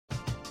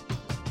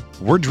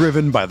We're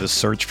driven by the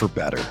search for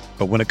better.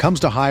 But when it comes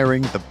to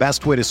hiring, the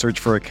best way to search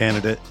for a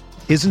candidate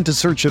isn't to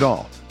search at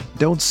all.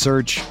 Don't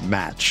search,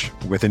 match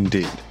with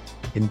Indeed.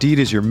 Indeed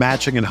is your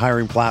matching and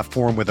hiring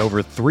platform with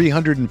over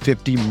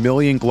 350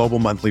 million global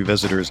monthly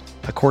visitors,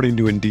 according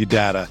to Indeed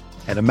data,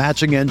 and a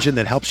matching engine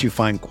that helps you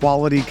find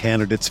quality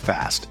candidates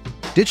fast.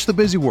 Ditch the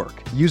busy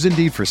work. Use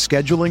Indeed for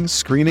scheduling,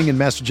 screening, and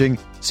messaging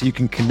so you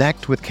can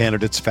connect with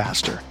candidates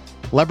faster.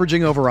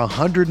 Leveraging over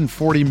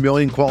 140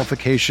 million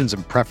qualifications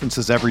and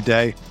preferences every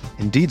day,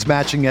 Indeed's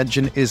matching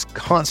engine is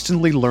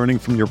constantly learning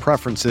from your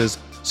preferences,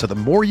 so the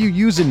more you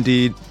use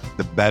Indeed,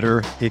 the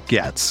better it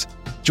gets.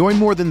 Join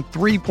more than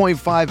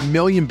 3.5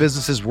 million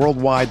businesses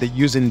worldwide that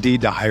use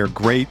Indeed to hire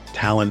great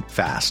talent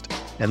fast.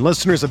 And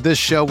listeners of this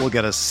show will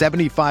get a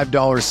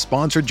 $75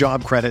 sponsored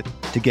job credit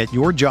to get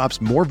your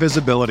jobs more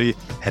visibility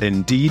at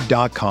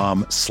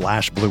Indeed.com/Blue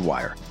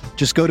Wire.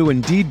 Just go to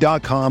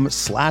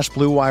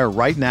Indeed.com/Blue Wire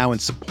right now and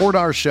support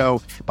our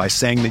show by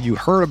saying that you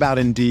heard about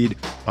Indeed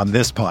on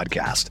this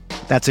podcast.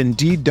 That's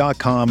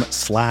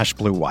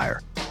Indeed.com/Blue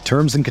Wire.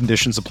 Terms and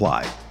conditions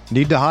apply.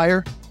 Need to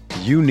hire?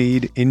 You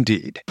need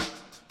Indeed.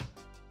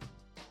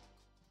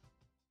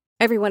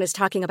 Everyone is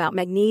talking about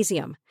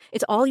magnesium.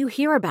 It's all you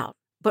hear about.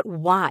 But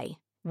why?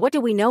 What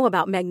do we know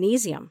about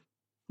magnesium?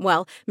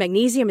 Well,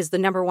 magnesium is the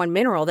number one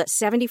mineral that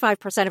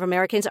 75% of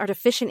Americans are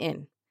deficient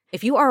in.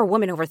 If you are a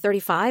woman over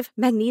 35,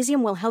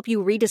 magnesium will help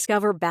you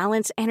rediscover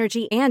balance,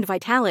 energy, and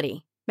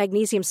vitality.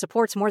 Magnesium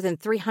supports more than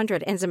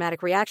 300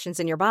 enzymatic reactions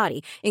in your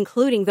body,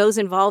 including those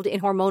involved in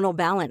hormonal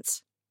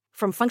balance.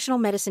 From functional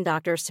medicine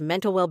doctors to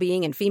mental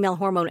well-being and female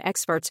hormone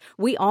experts,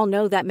 we all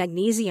know that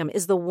magnesium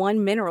is the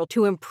one mineral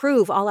to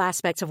improve all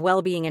aspects of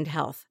well-being and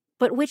health.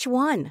 But which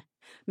one?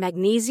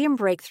 Magnesium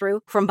Breakthrough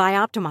from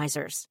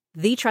Bioptimizers,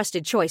 the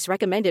trusted choice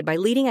recommended by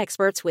leading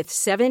experts with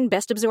 7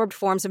 best-absorbed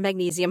forms of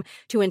magnesium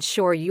to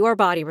ensure your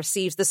body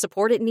receives the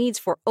support it needs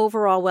for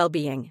overall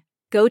well-being.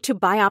 Go to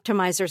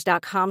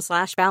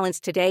bioptimizers.com/balance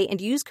today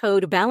and use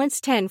code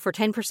BALANCE10 for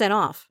 10%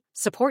 off.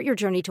 Support your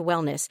journey to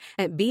wellness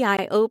at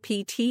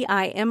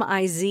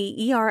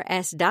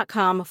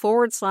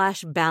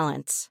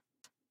bioptimizers.com/balance.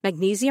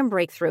 Magnesium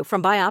Breakthrough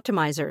from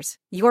Bioptimizers,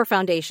 your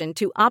foundation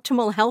to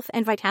optimal health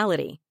and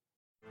vitality.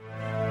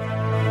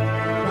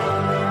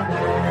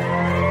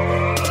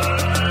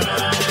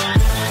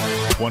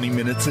 "20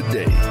 minutes a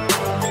day,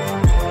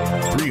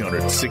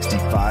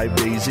 365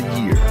 days a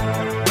year.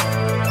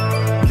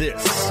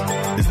 This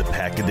is the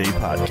Pack a Day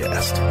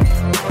Podcast.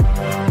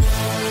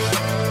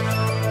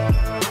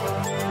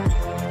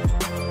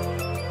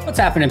 What's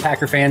happening,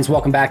 Packer fans?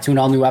 Welcome back to an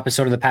all-new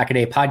episode of the Pack a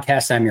Day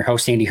Podcast. I'm your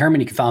host, Andy Herman.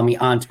 You can follow me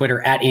on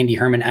Twitter at Andy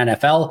Herman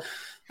NFL.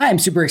 I am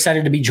super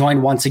excited to be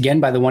joined once again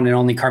by the one and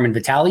only Carmen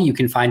Vitali. You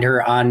can find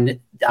her on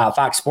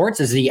Fox Sports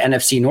as the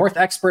NFC North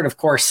expert. Of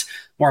course,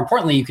 more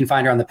importantly, you can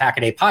find her on the Pack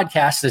a Day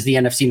Podcast as the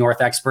NFC North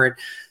expert.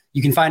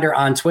 You can find her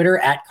on Twitter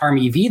at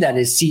CarmieV. That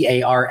is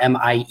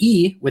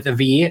CARMIE with a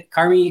V.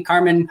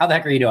 Carmen, how the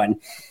heck are you doing?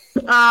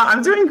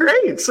 I'm doing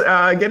great.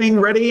 Getting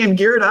ready and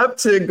geared up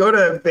to go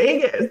to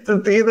Vegas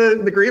to see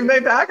the Green Bay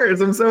Packers.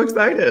 I'm so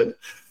excited.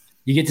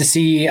 You get to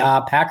see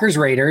Packers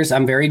Raiders.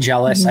 I'm very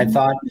jealous. I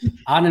thought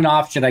on and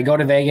off, should I go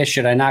to Vegas?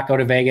 Should I not go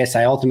to Vegas?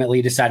 I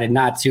ultimately decided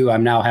not to.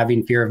 I'm now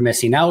having fear of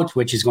missing out,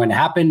 which is going to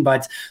happen.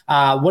 But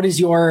what is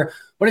your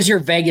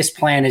Vegas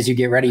plan as you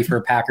get ready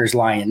for Packers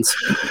Lions?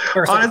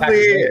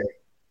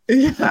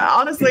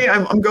 Honestly,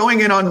 I'm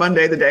going in on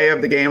Monday, the day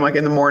of the game, like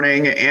in the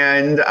morning,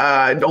 and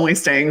only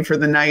staying for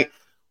the night.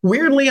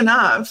 Weirdly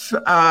enough,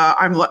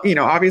 I'm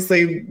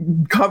obviously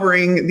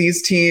covering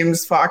these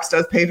teams. Fox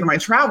does pay for my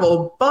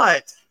travel,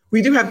 but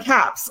we do have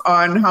caps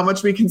on how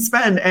much we can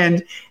spend,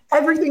 and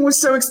everything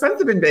was so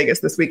expensive in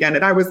Vegas this weekend.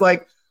 And I was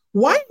like,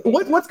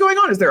 what's going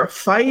on? Is there a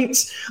fight?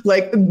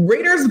 Like,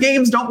 Raiders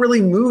games don't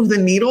really move the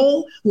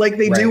needle like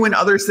they do in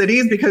other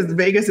cities because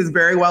Vegas is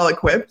very well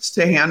equipped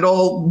to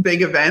handle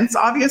big events,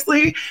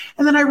 obviously.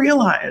 And then I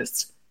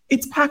realized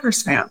it's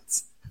Packers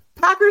fans.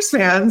 Packers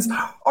fans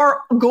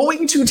are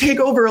going to take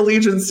over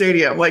Allegiant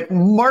Stadium. Like,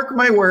 mark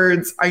my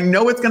words. I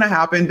know it's going to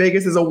happen.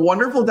 Vegas is a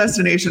wonderful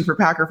destination for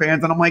Packer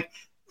fans. And I'm like,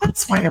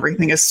 that's why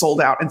everything is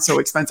sold out and so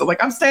expensive.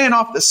 Like, I'm staying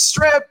off the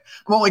strip.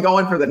 I'm only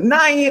going for the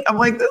night. I'm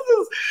like, this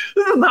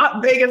is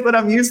not Vegas that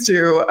I'm used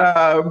to.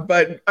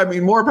 But I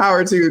mean, more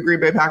power to Green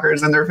Bay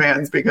Packers and their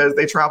fans because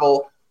they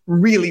travel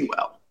really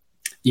well.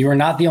 You are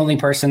not the only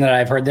person that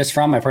I've heard this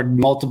from. I've heard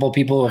multiple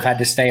people who have had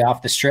to stay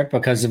off the strip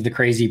because of the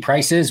crazy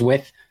prices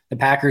with the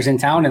Packers in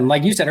town. And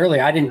like you said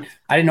earlier, I didn't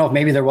know if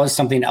maybe there was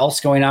something else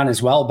going on as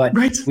well, but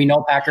We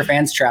know Packer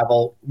fans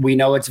travel. We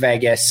know it's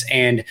Vegas.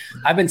 And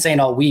I've been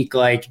saying all week,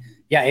 like,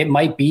 yeah, it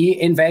might be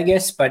in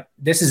Vegas, but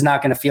this is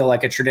not going to feel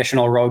like a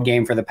traditional road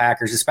game for the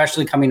Packers,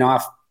 especially coming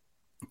off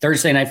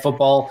Thursday Night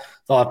Football.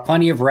 They'll have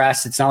plenty of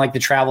rest. It's not like the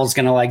travel is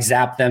going to like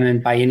zap them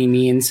and by any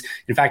means.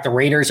 In fact, the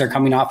Raiders are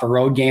coming off a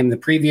road game the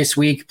previous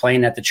week,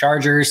 playing at the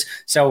Chargers.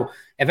 So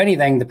if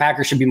anything, the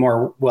Packers should be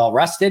more well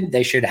rested.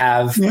 They should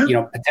have,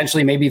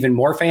 potentially maybe even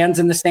more fans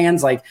in the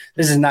stands. Like,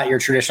 this is not your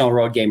traditional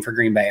road game for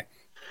Green Bay.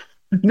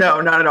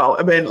 No, not at all.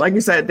 I mean, like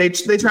you said, they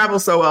travel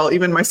so well.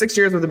 Even my 6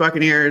 years with the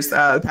Buccaneers,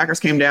 the Packers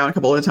came down a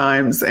couple of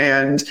times.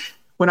 And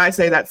when I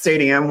say that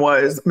stadium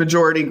was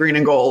majority green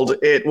and gold,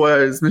 it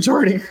was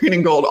majority green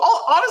and gold.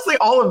 Honestly,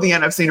 all of the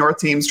NFC North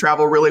teams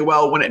travel really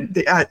well when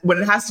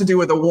it has to do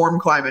with a warm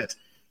climate.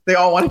 They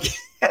all want to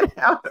get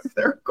out of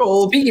their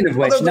cold. Speaking of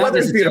which, the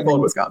weather's beautiful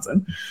in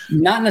Wisconsin.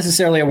 Not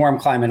necessarily a warm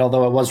climate,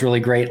 although it was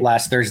really great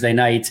last Thursday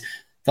night.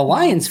 The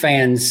Lions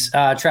fans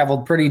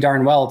traveled pretty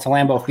darn well to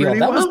Lambeau Field.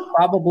 That was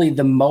probably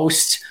the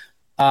most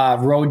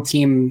road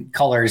team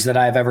colors that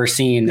I've ever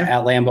seen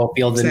at Lambeau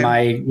Field in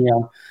my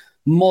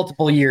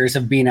multiple years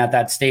of being at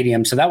that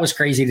stadium. So that was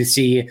crazy to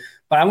see.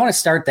 But I want to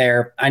start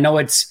there. I know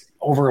it's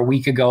over a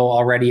week ago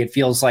already. It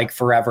feels like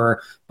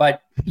forever.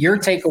 But your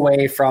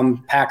takeaway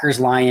from Packers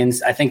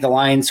Lions, I think the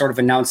Lions sort of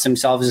announced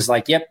themselves as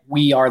like, yep,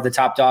 we are the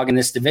top dog in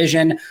this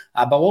division.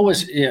 But what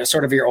was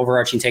sort of your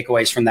overarching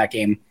takeaways from that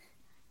game?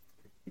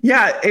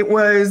 Yeah, it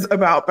was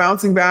about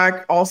bouncing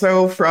back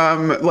also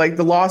from like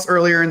the loss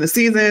earlier in the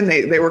season.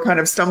 They were kind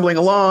of stumbling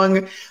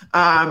along,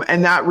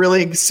 and that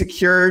really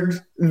secured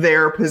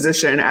their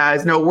position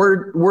as, no,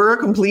 we're a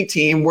complete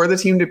team. We're the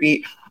team to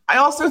beat. I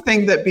also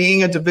think that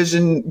being a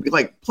division,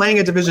 like playing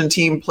a division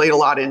team, played a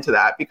lot into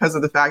that because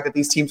of the fact that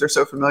these teams are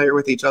so familiar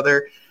with each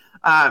other,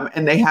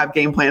 and they have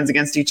game plans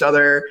against each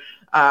other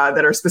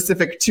that are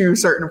specific to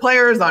certain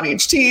players on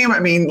each team. I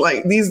mean,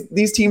 like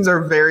these teams are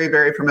very,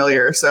 very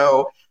familiar.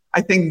 So I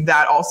think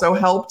that also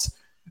helped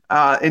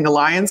in the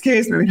Lions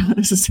case, maybe not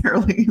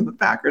necessarily in the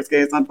Packers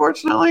case,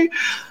 unfortunately.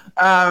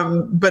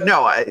 But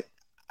no,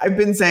 I've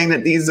been saying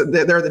that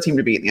they're the team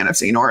to beat in the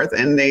NFC North,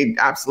 and they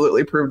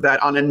absolutely proved that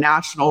on a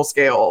national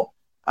scale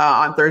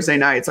on Thursday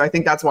night. So I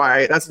think that's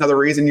another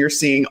reason you're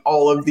seeing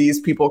all of these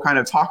people kind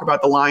of talk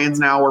about the Lions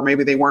now, where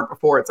maybe they weren't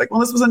before. It's like,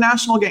 well, this was a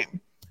national game,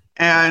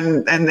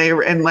 and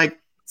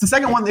it's the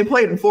second one they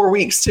played in 4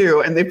 weeks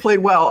too, and they played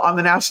well on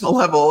the national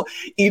level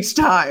each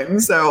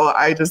time. So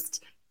I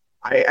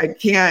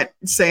can't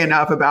say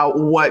enough about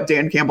what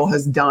Dan Campbell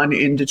has done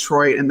in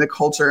Detroit and the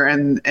culture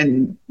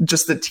and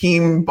just the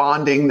team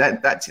bonding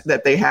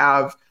that they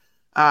have.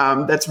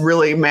 That's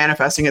really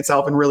manifesting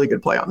itself in really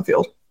good play on the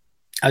field.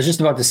 I was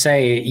just about to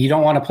say, you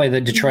don't want to play the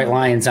Detroit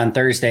Lions on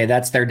Thursday.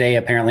 That's their day,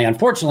 apparently.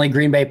 Unfortunately,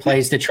 Green Bay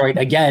plays Detroit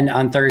again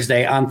on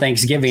Thursday on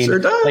Thanksgiving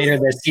later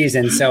this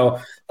season. So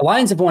the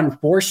Lions have won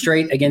 4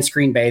 straight against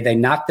Green Bay. They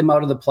knocked them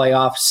out of the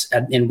playoffs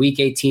in Week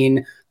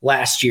 18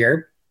 last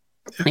year.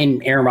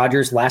 In Aaron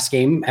Rodgers' last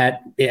game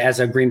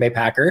as a Green Bay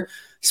Packer,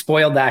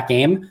 spoiled that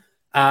game.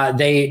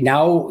 They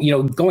now,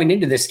 going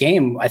into this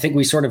game, I think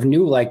we sort of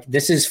knew like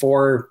this is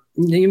for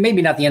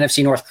maybe not the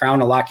NFC North crown.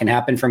 A lot can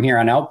happen from here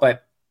on out,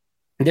 but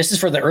this is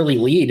for the early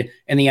lead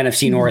in the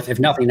NFC North, if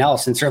nothing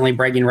else, and certainly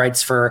bragging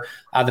rights for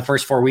the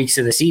first 4 weeks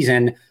of the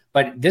season.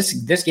 But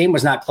this game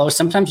was not close.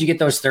 Sometimes you get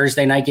those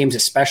Thursday night games,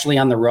 especially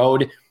on the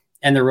road,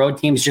 and the road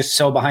team's just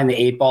so behind the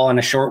 8 ball in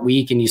a short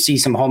week, and you see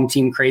some home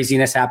team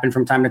craziness happen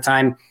from time to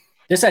time.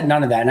 This had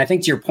none of that. And I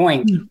think to your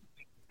point,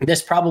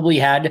 this probably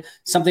had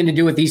something to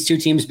do with these two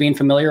teams being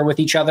familiar with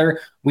each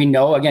other. We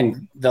know,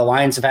 again, the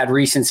Lions have had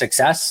recent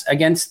success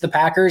against the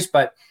Packers,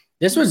 but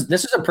this was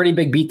a pretty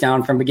big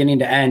beatdown from beginning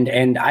to end.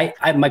 And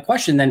my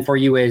question then for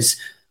you is,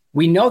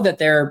 we know that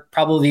they're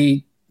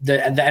probably the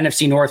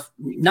NFC North,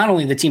 not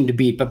only the team to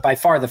beat, but by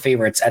far the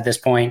favorites at this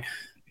point.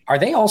 Are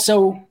they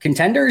also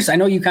contenders? I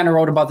know you kind of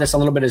wrote about this a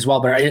little bit as well,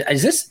 but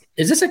is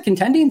this a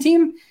contending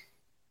team?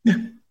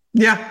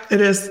 Yeah, it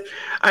is.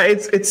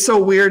 It's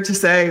so weird to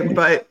say,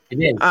 but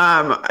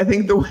I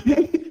think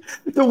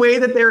the way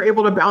that they're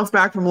able to bounce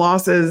back from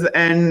losses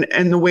and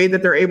the way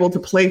that they're able to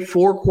play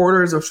 4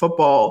 quarters of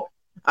football,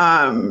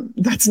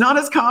 that's not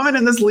as common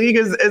in this league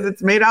as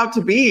it's made out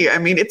to be. I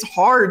mean, it's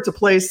hard to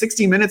play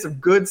 60 minutes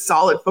of good,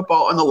 solid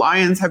football, and the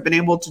Lions have been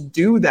able to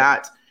do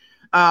that,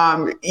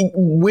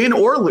 win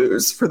or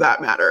lose for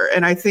that matter.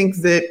 And I think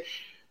that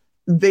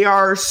they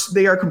are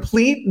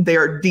complete. They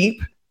are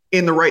deep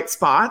in the right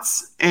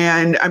spots.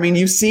 And I mean,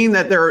 you've seen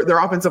that their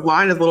offensive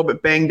line is a little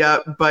bit banged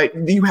up, but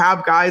you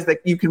have guys that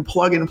you can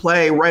plug and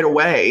play right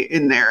away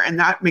in there. And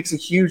that makes a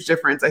huge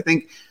difference. I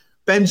think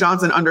Ben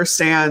Johnson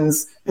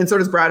understands, and so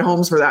does Brad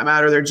Holmes for that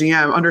matter, their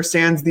GM,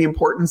 understands the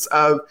importance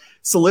of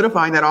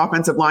solidifying that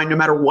offensive line no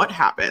matter what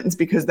happens,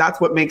 because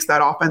that's what makes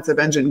that offensive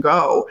engine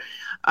go.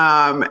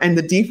 And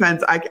the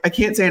defense, I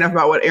can't say enough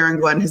about what Aaron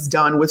Glenn has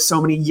done with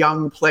so many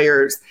young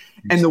players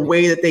and the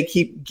way that they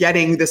keep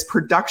getting this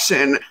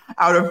production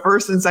out of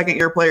first and second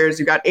year players.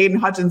 You got Aiden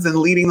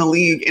Hutchinson leading the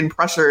league in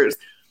pressures,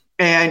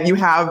 and you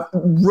have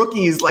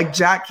rookies like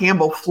Jack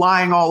Campbell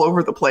flying all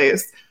over the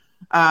place.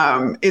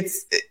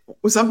 It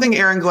was something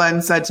Aaron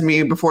Glenn said to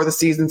me before the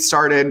season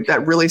started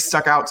that really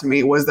stuck out to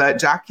me, was that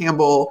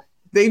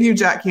they view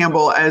Jack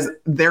Campbell as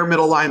their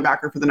middle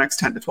linebacker for the next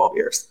 10 to 12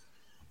 years.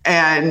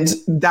 And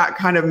that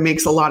kind of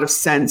makes a lot of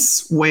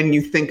sense when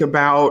you think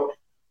about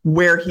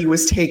where he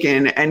was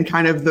taken and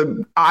kind of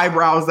the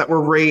eyebrows that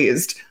were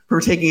raised for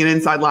taking an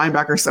inside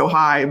linebacker so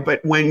high.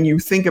 But when you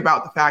think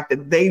about the fact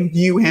that they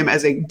view him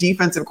as a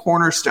defensive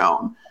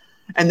cornerstone,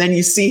 and then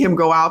you see him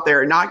go out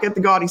there and not get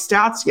the gaudy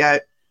stats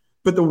yet,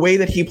 but the way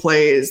that he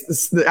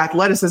plays, the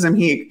athleticism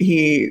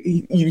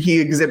he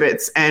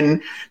exhibits,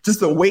 and just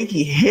the way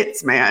he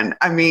hits, man.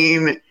 I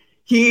mean,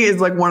 he is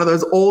like one of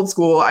those old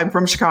school. I'm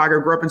from Chicago,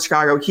 grew up in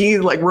Chicago. He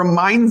like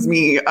reminds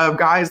me of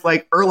guys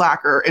like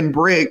Urlacher and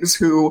Briggs,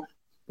 who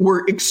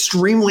were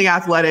extremely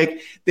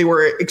athletic. They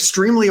were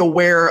extremely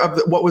aware of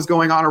what was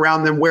going on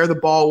around them, where the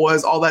ball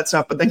was, all that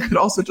stuff, but then could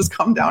also just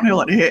come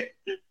downhill and hit.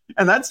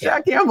 And that's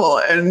Jack Campbell.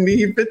 And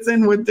he fits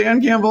in with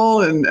Dan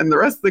Campbell and the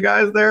rest of the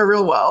guys there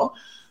real well.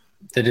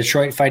 The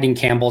Detroit Fighting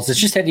Campbells. It's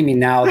just hitting me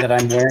now that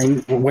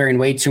I'm wearing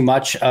way too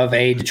much of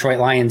a Detroit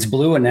Lions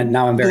blue, and then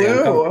now I'm very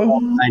uncomfortable.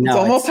 I know. It's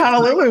almost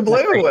Honolulu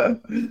blue.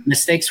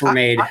 Mistakes were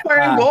made. I'm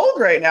wearing gold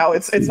right now.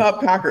 It's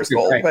not Packers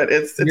gold, right, but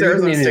it's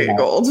Arizona State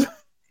gold.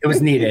 It was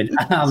needed.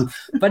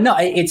 But no,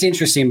 it's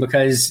interesting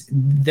because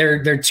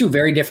they're two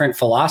very different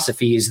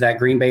philosophies that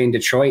Green Bay and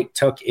Detroit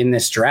took in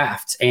this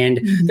draft. And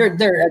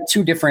they're at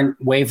two different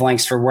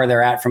wavelengths for where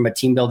they're at from a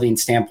team building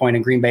standpoint.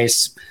 And Green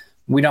Bay's,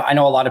 I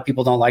know a lot of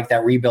people don't like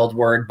that rebuild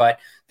word, but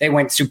they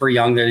went super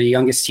young. They're the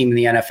youngest team in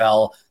the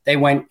NFL. They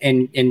went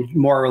in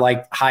more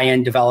like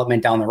high-end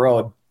development down the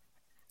road.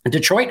 And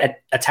Detroit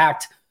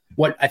attacked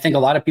what I think a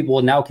lot of people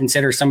will now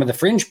consider some of the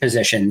fringe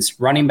positions: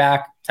 running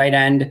back, tight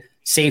end,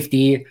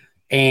 safety,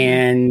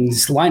 and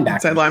linebacker.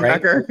 Inside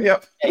linebacker, right?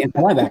 Yep. And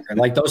linebacker.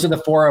 Like those are the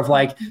four of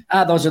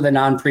those are the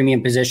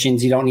non-premium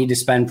positions. You don't need to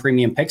spend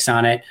premium picks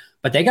on it.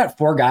 But they got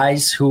four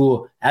guys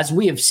who, as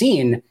we have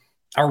seen,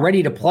 are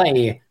ready to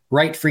play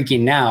right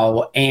freaking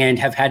now and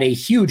have had a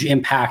huge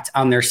impact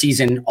on their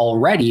season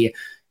already.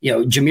 You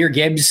know, Jahmyr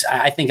Gibbs,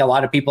 I think a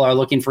lot of people are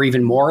looking for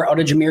even more out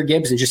of Jahmyr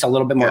Gibbs and just a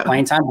little bit more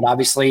playing time. But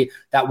obviously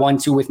that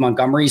 1-2 with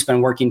Montgomery has been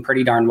working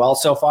pretty darn well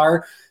so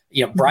far.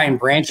 You know, Brian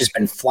Branch has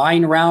been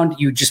flying around.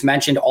 You just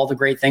mentioned all the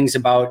great things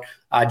about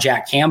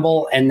Jack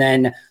Campbell. And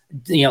then,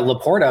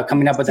 Laporta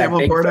coming up with that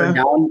big third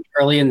down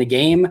early in the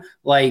game.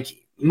 Like,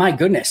 my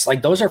goodness,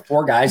 like those are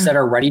four guys that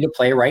are ready to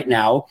play right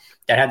now,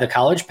 that had the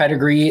college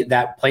pedigree,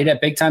 that played at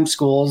big time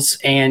schools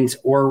and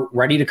were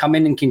ready to come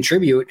in and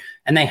contribute.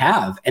 And they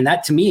have. And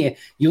that, to me,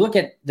 you look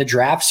at the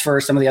drafts for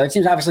some of the other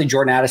teams, obviously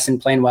Jordan Addison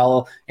playing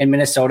well in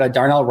Minnesota,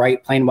 Darnell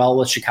Wright playing well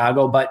with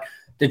Chicago, but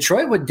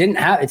Detroit didn't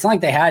have, it's not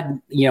like they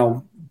had,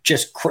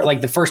 just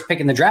like the first pick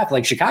in the draft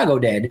like Chicago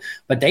did,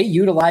 but they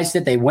utilized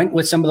it. They went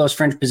with some of those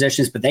fringe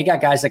positions, but they got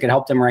guys that could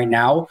help them right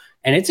now.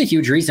 And it's a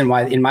huge reason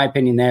why, in my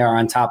opinion, they are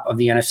on top of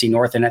the NFC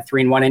North and at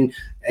 3-1, and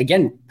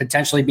again,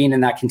 potentially being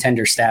in that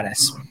contender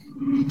status.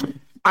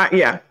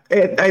 The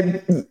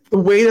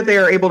way that they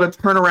are able to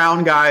turn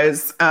around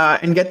guys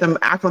and get them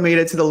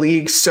acclimated to the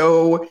league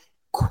so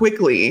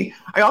quickly.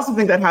 I also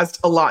think that has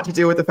a lot to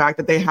do with the fact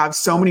that they have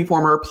so many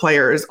former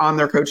players on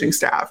their coaching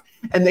staff,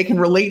 and they can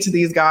relate to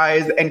these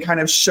guys and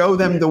kind of show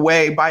them the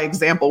way by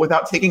example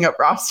without taking up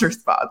roster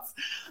spots.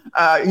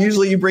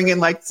 Usually you bring in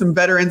like some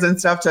veterans and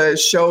stuff to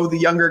show the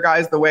younger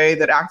guys the way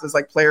that act as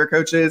like player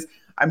coaches.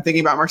 I'm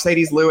thinking about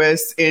Mercedes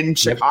Lewis in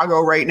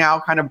Chicago right now,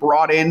 kind of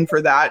brought in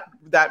for that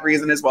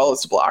reason as well as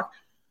to block.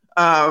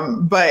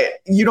 But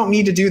you don't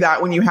need to do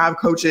that when you have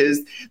coaches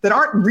that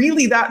aren't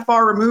really that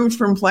far removed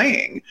from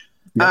playing.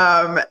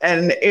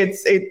 And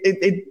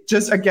it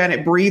just, again,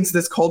 it breeds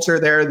this culture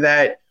there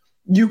that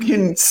you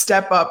can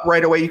step up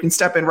right away. You can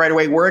step in right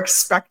away. We're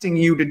expecting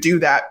you to do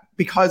that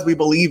because we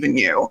believe in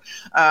you.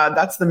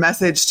 That's the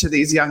message to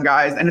these young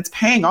guys, and it's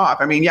paying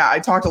off. I mean, I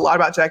talked a lot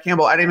about Jack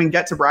Campbell. I didn't even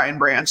get to Brian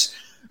Branch,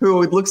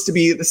 who looks to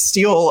be the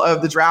steal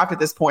of the draft at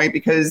this point,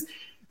 because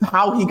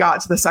how he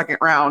got to the second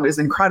round is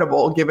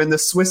incredible given the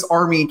Swiss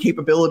Army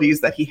capabilities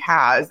that he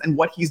has and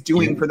what he's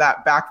doing for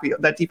that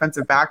backfield, that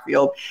defensive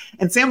backfield.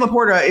 And Sam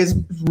Laporta is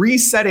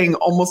resetting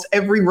almost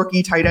every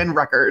rookie tight end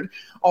record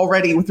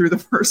already through the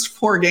first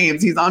 4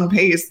 games. He's on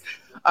pace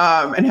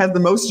and has the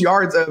most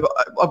yards of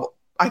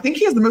I think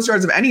he has the most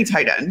yards of any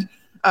tight end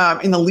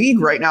in the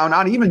league right now,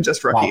 not even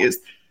just rookies.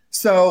 Wow.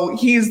 So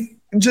he's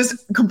just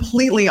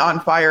completely on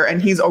fire,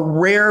 and he's a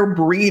rare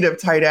breed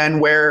of tight end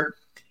where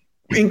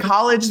in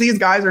college, these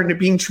guys are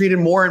being treated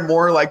more and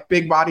more like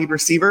big-bodied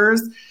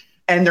receivers,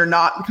 and they're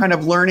not kind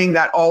of learning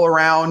that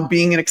all-around,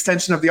 being an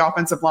extension of the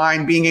offensive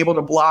line, being able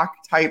to block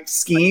type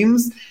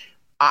schemes.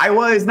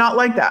 Iowa is not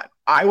like that.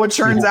 Iowa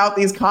churns out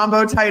these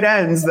combo tight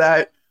ends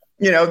that,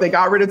 they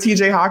got rid of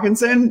TJ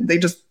Hawkinson. They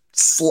just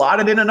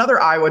slotted in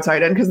another Iowa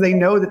tight end because they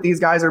know that these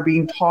guys are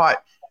being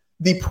taught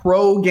the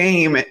pro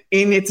game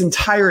in its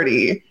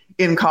entirety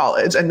in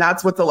college. And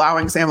that's what's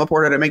allowing Sam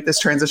Laporta to make this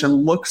transition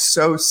look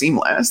so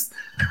seamless.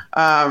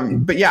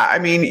 But I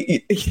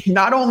mean,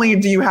 not only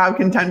do you have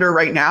contender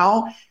right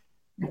now,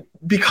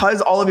 because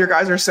all of your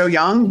guys are so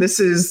young, this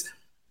is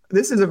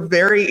a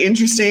very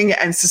interesting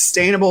and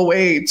sustainable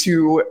way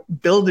to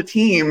build a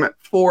team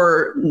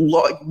for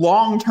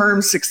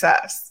long-term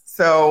success.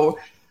 So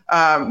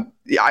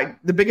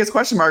the biggest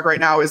question mark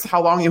right now is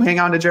how long you hang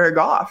on to Jared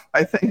Goff,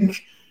 I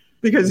think.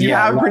 Because you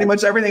have pretty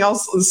much everything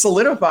else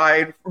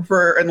solidified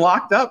and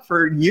locked up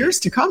for years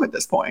to come at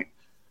this point.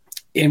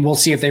 And we'll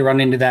see if they run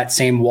into that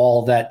same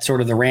wall that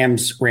sort of the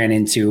Rams ran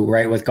into,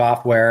 right, with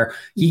Goff, where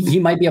he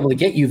might be able to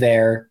get you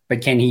there,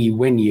 but can he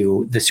win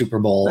you the Super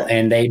Bowl? Right.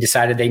 And they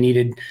decided they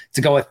needed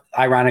to go with,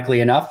 ironically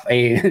enough,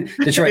 a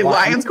Detroit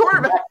Lions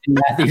quarterback,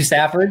 Matthew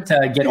Stafford,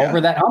 to get over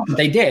that hump.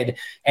 They did.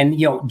 And,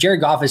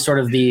 Jared Goff is sort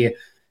of the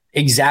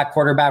exact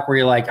quarterback where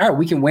you're like, all right,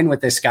 we can win with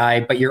this guy,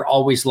 but you're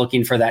always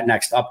looking for that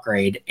next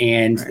upgrade.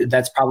 And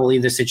that's probably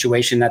the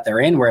situation that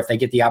they're in, where if they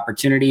get the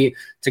opportunity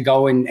to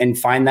go and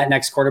find that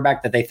next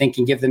quarterback that they think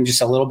can give them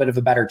just a little bit of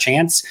a better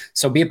chance,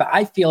 so be it. But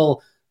I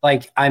feel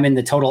like I'm in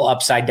the total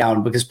upside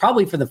down, because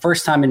probably for the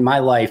first time in my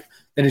life,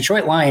 the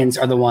Detroit Lions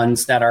are the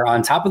ones that are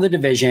on top of the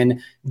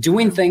division,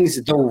 doing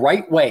things the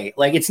right way.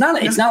 Like it's not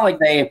like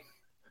they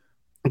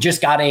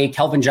just got a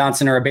Kelvin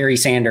Johnson or a Barry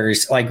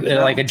Sanders, like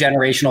a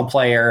generational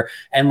player,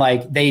 and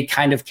like they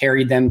kind of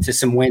carried them to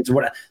some wins.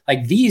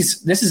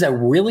 This is a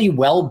really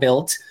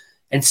well-built,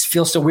 and it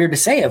feels so weird to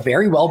say, a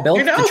very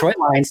well-built Detroit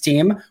Lions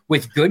team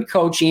with good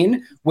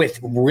coaching, with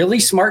really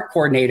smart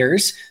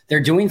coordinators. They're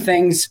doing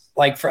things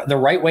like for the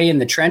right way in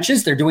the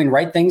trenches. They're doing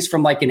right things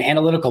from like an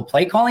analytical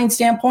play calling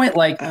standpoint.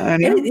 Like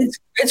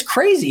it's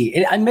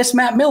crazy. I miss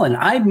Matt Millen.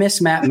 I miss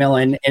Matt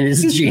Millen and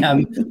his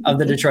GM of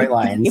the Detroit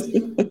Lions.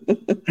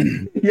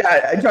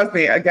 Yeah, trust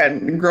me.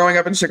 Again, growing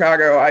up in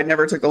Chicago, I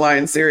never took the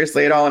Lions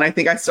seriously at all. And I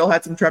think I still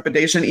had some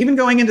trepidation, even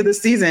going into the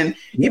season,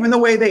 even the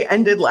way they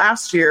ended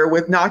last year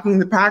with knocking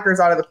the Packers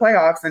out of the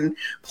playoffs and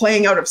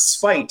playing out of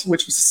spite,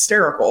 which was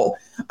hysterical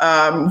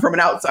from an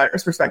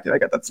outsider's perspective. I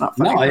guess that's not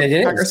funny. No, it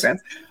is. Packers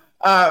fans.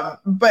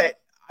 But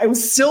I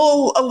was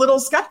still a little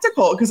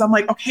skeptical, because I'm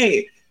like,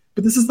 okay,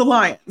 but this is the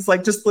Lions.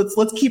 Like, just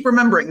let's keep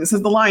remembering this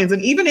is the Lions.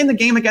 And even in the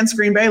game against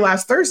Green Bay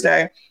last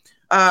Thursday,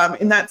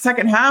 in that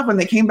second half, when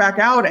they came back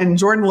out and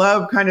Jordan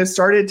Love kind of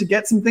started to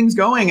get some things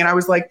going, and I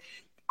was like,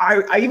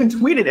 I even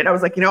tweeted it. I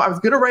was like, I was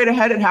going to write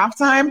ahead at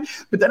halftime,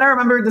 but then I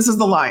remembered this is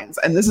the Lions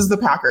and this is the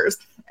Packers,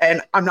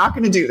 and I'm not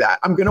going to do that.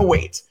 I'm going to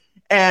wait.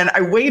 And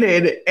I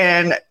waited,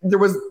 and there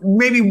was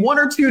maybe one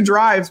or two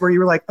drives where you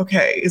were like,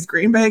 okay, is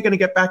Green Bay going to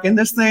get back in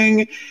this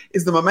thing?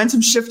 Is the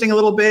momentum shifting a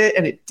little bit?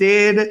 And it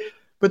did,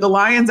 but the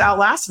Lions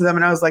outlasted them.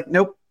 And I was like,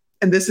 nope.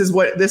 And this is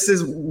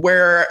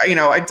where,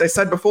 I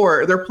said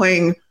before, they're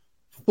playing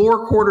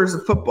 4 quarters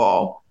of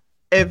football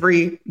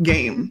every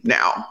game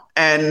now.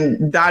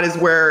 And that is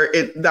where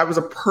that was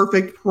a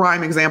perfect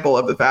prime example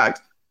of the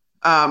fact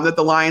that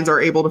the Lions are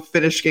able to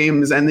finish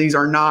games. And these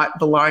are not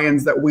the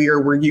Lions that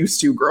we're used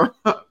to growing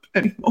up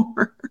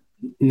anymore.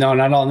 No,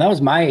 not at all. And that was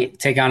my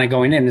take on it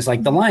going in. It's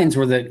like the Lions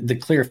were the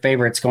clear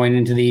favorites going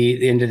into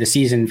the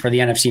season for the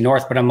NFC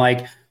North. But I'm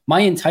like,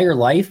 my entire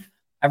life,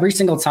 every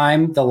single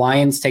time the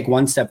Lions take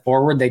one step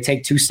forward, they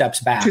take 2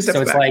 steps back.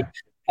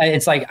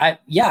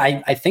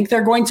 I think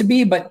they're going to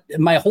be, but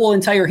my whole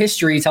entire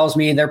history tells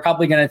me they're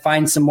probably going to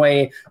find some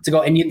way to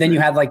go. And then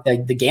you have like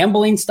the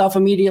gambling stuff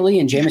immediately,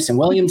 and Jameson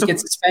Williams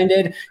gets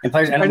suspended, and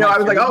players. And I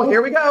was like, oh,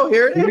 here we go.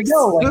 Here we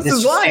go. Like, this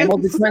is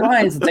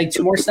Lions. It's like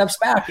 2 more steps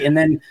back,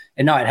 and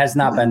no, it has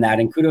not been that.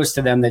 And kudos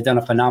to them; they've done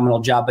a phenomenal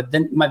job. But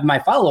then my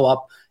follow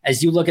up,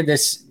 as you look at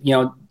this,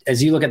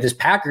 this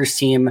Packers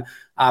team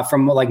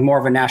from like more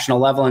of a national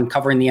level and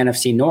covering the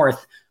NFC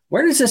North.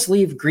 Where does this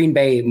leave Green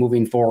Bay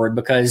moving forward?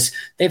 Because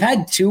they've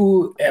had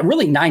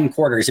 9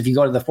 quarters. If you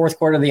go to the 4th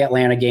quarter of the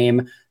Atlanta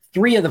game,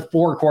 3 of the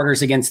 4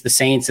 quarters against the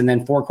Saints, and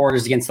then 4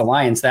 quarters against the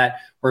Lions that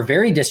were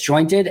very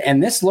disjointed.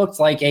 And this looked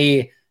like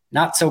a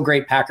not so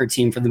great Packer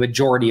team for the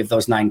majority of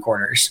those 9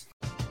 quarters.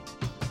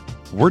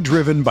 We're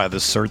driven by the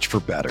search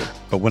for better.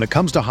 But when it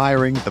comes to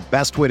hiring, the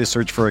best way to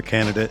search for a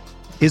candidate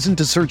isn't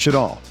to search at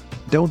all.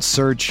 Don't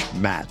search,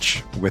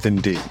 match with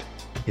Indeed.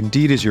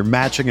 Indeed is your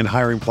matching and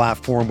hiring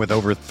platform with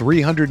over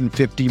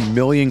 350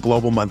 million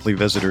global monthly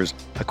visitors,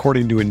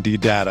 according to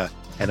Indeed data,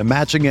 and a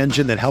matching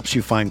engine that helps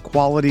you find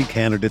quality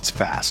candidates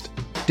fast.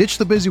 Ditch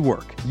the busy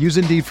work. Use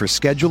Indeed for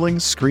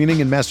scheduling,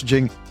 screening, and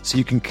messaging so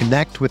you can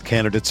connect with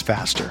candidates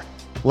faster.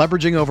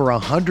 Leveraging over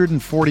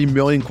 140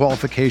 million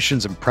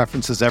qualifications and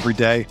preferences every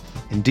day,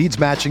 Indeed's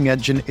matching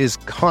engine is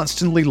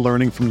constantly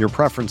learning from your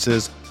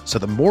preferences, so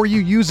the more you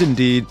use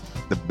Indeed,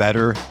 the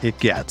better it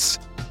gets.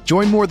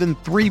 Join more than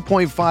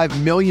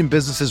 3.5 million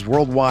businesses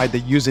worldwide that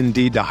use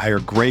Indeed to hire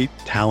great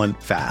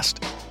talent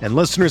fast. And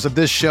listeners of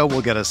this show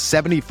will get a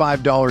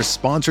 $75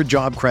 sponsored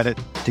job credit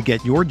to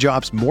get your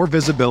jobs more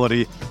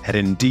visibility at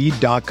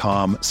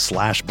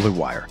Indeed.com/Blue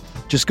Wire.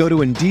 Just go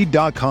to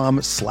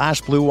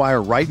Indeed.com/Blue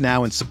Wire right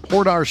now and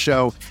support our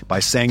show by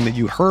saying that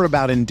you heard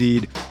about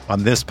Indeed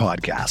on this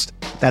podcast.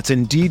 That's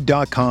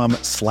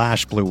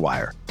Indeed.com/Blue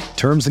Wire.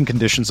 Terms and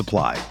conditions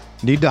apply.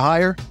 Need to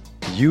hire?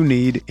 You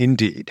need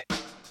Indeed.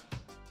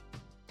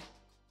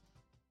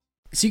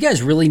 So you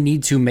guys really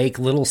need to make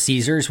Little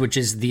Caesars, which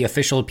is the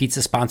official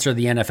pizza sponsor of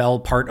the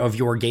NFL, part of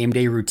your game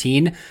day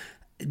routine.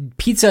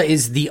 pizza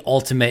is the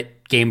ultimate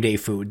game day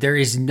food. There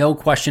is no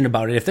question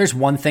about it. If there's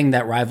one thing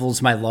that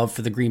rivals my love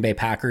for the Green Bay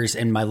Packers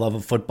and my love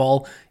of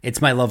football,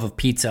 it's my love of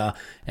pizza.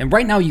 And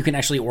right now you can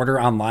actually order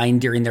online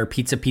during their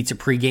Pizza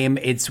pregame.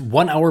 It's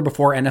 1 hour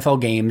before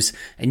NFL games,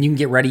 and you can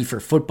get ready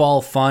for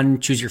football, fun,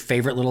 choose your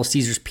favorite Little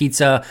Caesars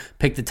pizza,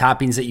 pick the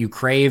toppings that you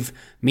crave.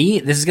 Me,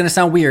 this is going to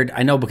sound weird,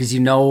 I know, because you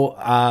know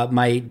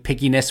my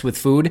pickiness with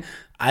food.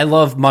 I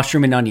love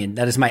mushroom and onion.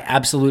 That is my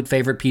absolute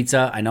favorite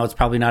pizza. I know it's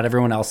probably not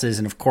everyone else's.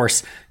 And of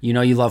course, you know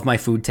you love my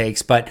food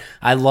takes, but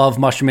I love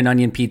mushroom and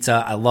onion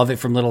pizza. I love it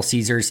from Little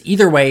Caesars.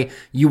 Either way,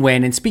 you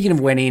win. And speaking of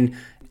winning,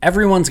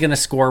 everyone's going to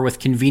score with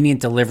convenient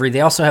delivery.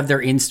 They also have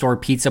their in-store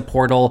pizza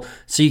portal,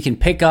 so you can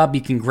pick up,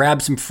 you can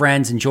grab some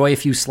friends, enjoy a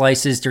few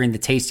slices during the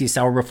tastiest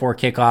hour before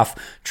kickoff.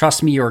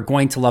 Trust me, you're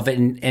going to love it.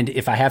 And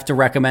if I have to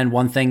recommend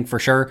one thing for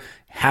sure,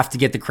 have to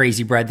get the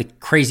crazy bread. The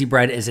crazy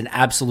bread is an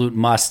absolute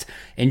must.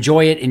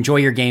 Enjoy it, enjoy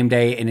your game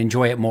day, and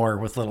enjoy it more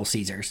with Little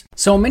Caesars.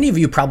 So many of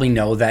you probably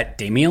know that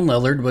Damian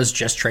Lillard was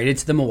just traded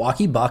to the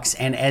Milwaukee Bucks,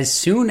 and as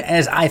soon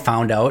as I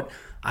found out,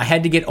 I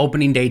had to get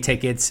opening day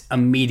tickets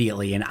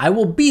immediately, and I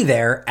will be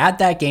there at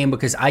that game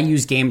because I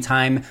use Game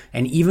Time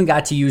and even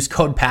got to use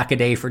code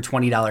PACKADAY for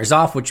 $20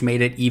 off, which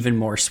made it even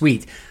more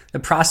sweet. The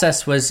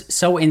process was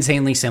so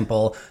insanely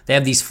simple. They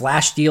have these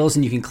flash deals,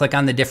 and you can click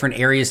on the different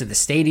areas of the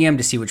stadium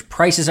to see which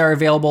prices are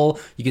available.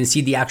 You can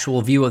see the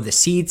actual view of the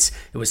seats.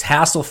 It was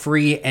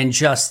hassle-free and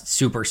just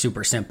super,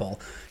 super simple.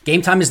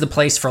 Game Time is the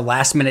place for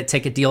last-minute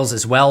ticket deals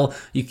as well.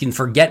 You can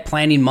forget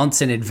planning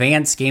months in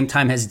advance. Game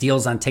Time has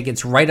deals on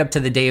tickets right up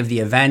to the day of the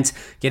event.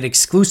 Get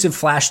exclusive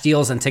flash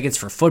deals on tickets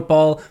for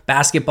football,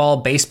 basketball,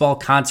 baseball,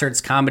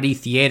 concerts, comedy,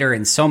 theater,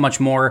 and so much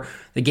more.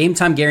 The Game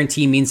Time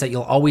guarantee means that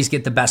you'll always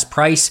get the best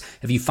price.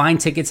 If you find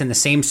tickets in the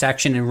same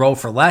section and row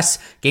for less,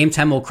 Game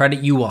Time will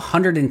credit you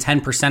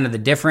 110% of the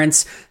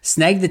difference.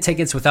 Snag the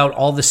tickets without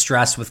all the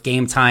stress with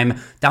Game Time.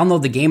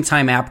 Download the Game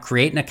Time app,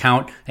 create an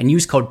account, and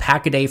use code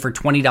PACKADAY for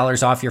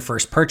 $20 off your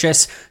first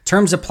purchase.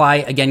 Terms apply.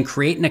 Again,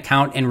 create an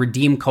account and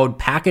redeem code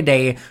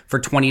PACKADAY for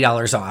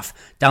 $20 off.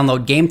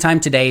 Download Game Time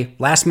today.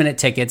 Last minute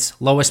tickets,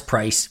 lowest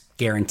price,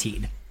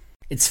 guaranteed.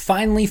 It's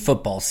finally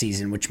football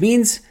season, which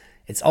means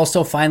it's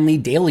also finally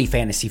daily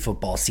fantasy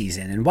football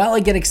season. And while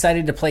I get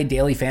excited to play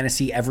daily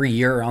fantasy every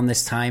year around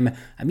this time,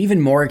 I'm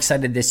even more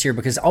excited this year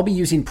because I'll be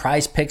using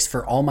Prize Picks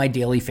for all my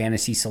daily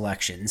fantasy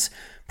selections.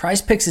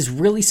 Prize Picks is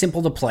really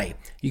simple to play.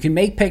 You can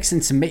make picks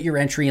and submit your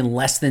entry in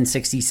less than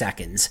 60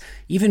 seconds.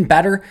 Even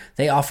better,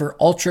 they offer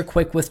ultra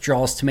quick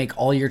withdrawals to make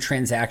all your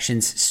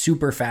transactions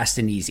super fast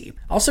and easy.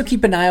 Also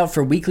keep an eye out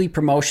for weekly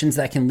promotions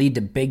that can lead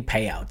to big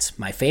payouts.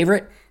 My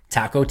favorite?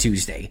 Taco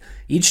Tuesday.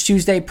 Each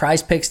Tuesday,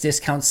 Prize Picks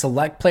discounts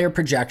select player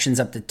projections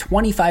up to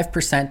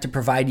 25% to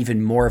provide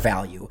even more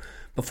value.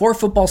 Before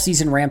football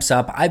season ramps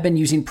up, I've been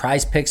using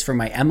Prize Picks for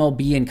my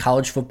MLB and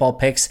college football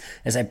picks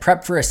as I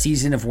prep for a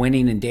season of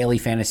winning in daily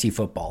fantasy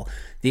football.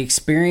 The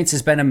experience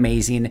has been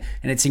amazing,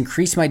 and it's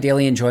increased my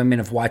daily enjoyment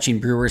of watching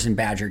Brewers and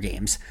Badger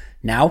games.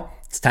 Now,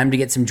 it's time to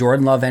get some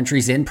Jordan Love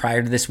entries in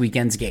prior to this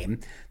weekend's game.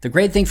 The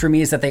great thing for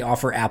me is that they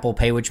offer Apple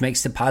Pay, which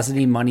makes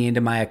depositing money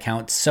into my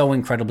account so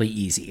incredibly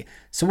easy.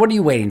 So what are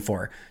you waiting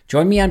for?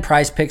 Join me on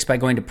Prize Picks by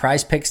going to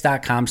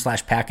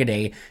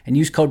prizepicks.com/packaday and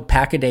use code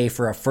PACKADAY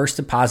for a first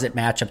deposit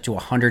match up to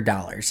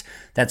 $100.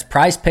 That's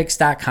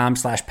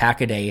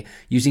prizepicks.com/packaday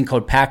using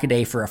code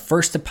PACKADAY for a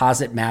first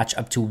deposit match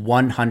up to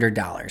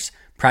 $100.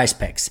 Prize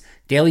Picks,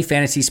 daily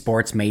fantasy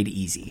sports made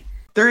easy.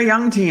 They're a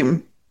young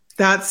team.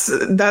 That's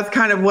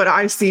kind of what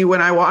I see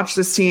when I watch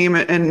this team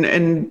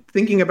and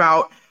thinking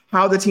about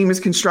how the team is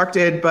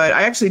constructed. But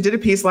I actually did a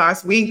piece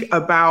last week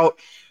about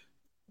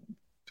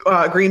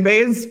Green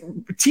Bay's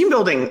team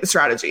building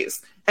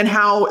strategies and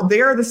how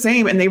they are the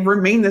same and they've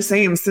remained the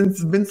same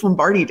since Vince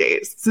Lombardi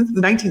days, since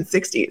the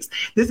 1960s.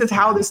 This is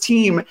how this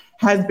team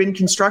has been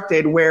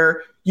constructed,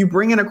 where you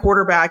bring in a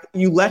quarterback,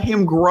 you let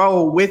him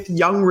grow with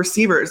young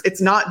receivers.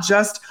 It's not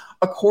just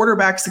a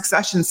quarterback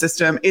succession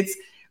system. It's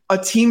a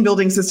team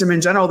building system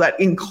in general that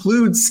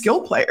includes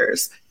skill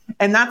players.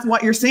 And that's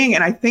what you're seeing.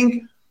 And I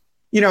think,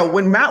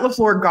 when Matt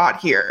LaFleur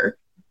got here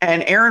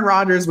and Aaron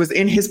Rodgers was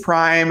in his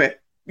prime,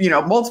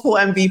 multiple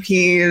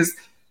MVPs,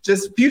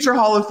 just future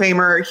Hall of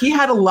Famer, he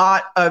had a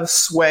lot of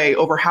sway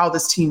over how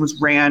this team was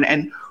ran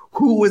and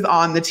who was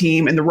on the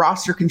team and the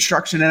roster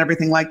construction and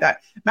everything like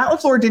that. Matt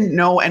LaFleur didn't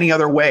know any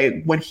other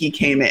way when he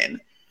came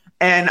in.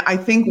 And I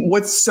think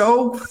what's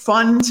so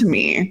fun to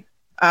me,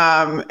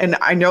 and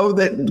I know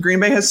that Green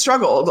Bay has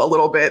struggled a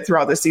little bit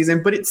throughout this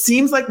season, but it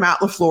seems like Matt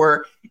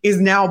LaFleur is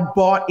now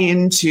bought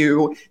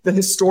into the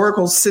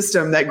historical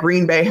system that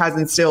Green Bay has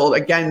instilled,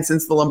 again,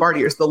 since the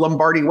Lombardi years, the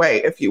Lombardi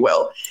way, if you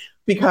will.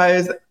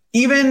 Because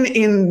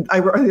even I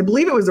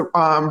believe it was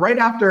right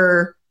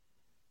after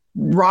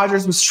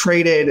Rodgers was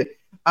traded,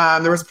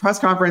 there was a press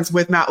conference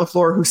with Matt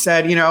LaFleur who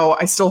said,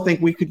 I still think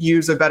we could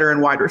use a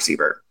veteran wide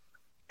receiver.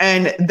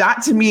 And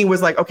that to me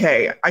was like,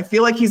 okay, I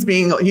feel like he's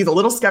a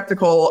little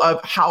skeptical of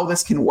how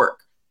this can work.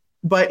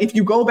 But if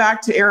you go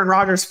back to Aaron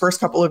Rodgers' first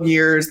couple of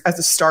years as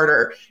a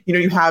starter,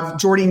 you have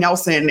Jordy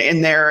Nelson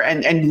in there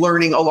and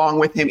learning along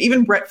with him,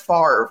 even Brett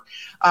Favre.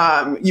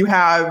 You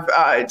have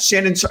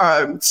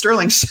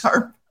Sterling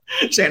Sharp,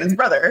 Shannon's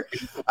brother,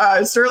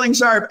 Sterling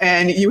Sharp,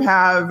 and you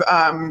have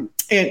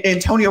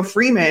Antonio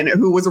Freeman,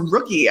 who was a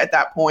rookie at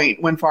that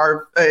point when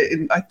Favre,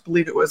 I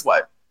believe it was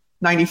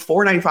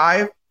 94,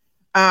 95.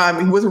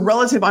 He was a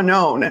relative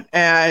unknown,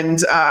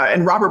 and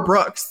Robert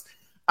Brooks.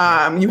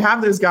 You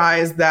have those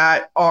guys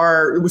that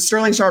are with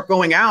Sterling Sharp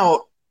going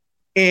out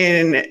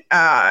in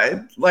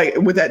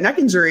with that neck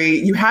injury.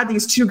 You had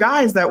these two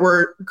guys that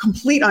were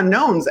complete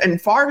unknowns,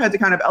 and Favre had to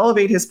kind of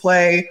elevate his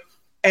play,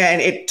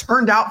 and it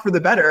turned out for the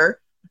better.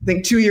 I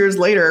think 2 years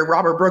later,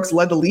 Robert Brooks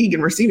led the league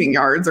in receiving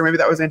yards, or maybe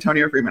that was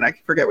Antonio Freeman. I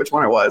forget which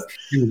one it was.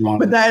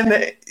 But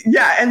then,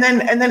 and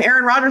then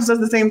Aaron Rodgers does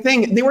the same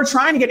thing. They were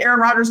trying to get Aaron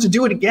Rodgers to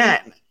do it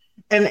again,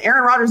 and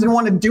Aaron Rodgers didn't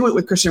want to do it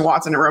with Christian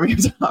Watson and Romeo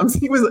Doubs.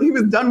 He was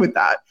done with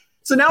that.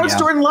 So now it's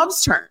Jordan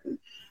Love's turn,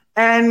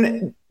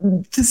 and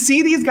to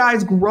see these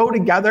guys grow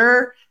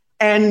together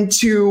and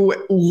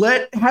to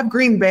have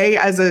Green Bay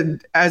as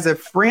a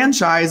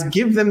franchise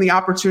give them the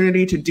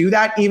opportunity to do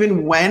that,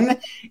 even when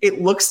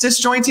it looks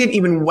disjointed,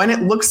 even when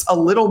it looks a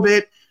little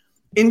bit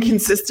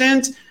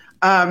inconsistent.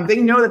 They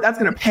know that that's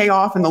going to pay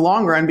off in the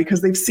long run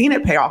because they've seen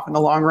it pay off in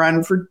the long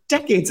run for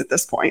decades at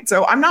this point.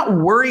 So I'm not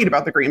worried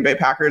about the Green Bay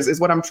Packers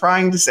is what I'm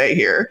trying to say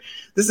here.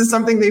 This is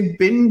something they've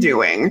been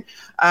doing.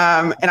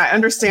 And I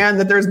understand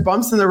that there's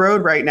bumps in the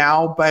road right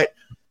now, but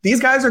these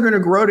guys are going to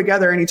grow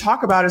together, and you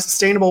talk about a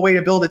sustainable way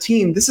to build a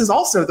team. This is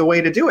also the way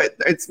to do it.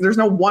 There's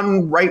no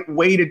one right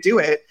way to do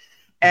it.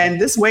 And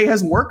this way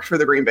has worked for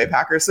the Green Bay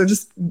Packers. So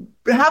just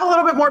have a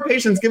little bit more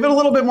patience, give it a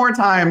little bit more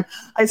time.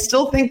 I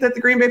still think that the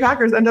Green Bay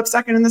Packers end up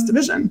second in this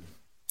division.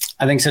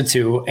 I think so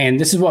too. And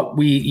this is what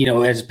we,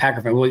 as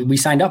Packer fans, we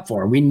signed up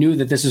for. We knew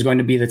that this was going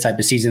to be the type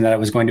of season that it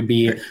was going to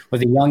be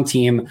with a young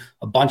team,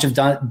 a bunch of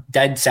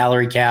dead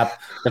salary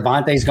cap.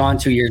 Devontae's gone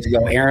 2 years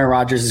ago. Aaron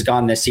Rodgers is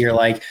gone this year.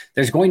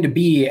 There's going to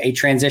be a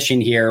transition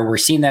here. We're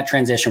seeing that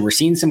transition. We're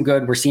seeing some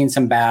good. We're seeing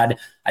some bad.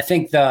 I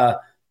think the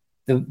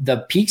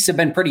peaks have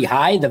been pretty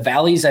high. The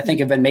valleys, I think,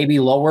 have been maybe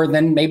lower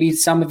than maybe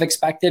some have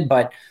expected,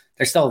 but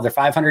they're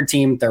 500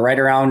 team. They're right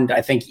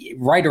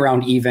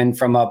around even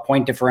from a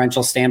point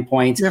differential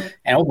standpoint. Yep.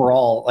 And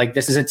overall,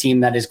 this is a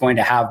team that is going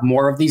to have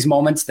more of these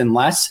moments than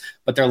less,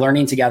 but they're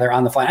learning together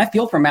on the fly. And I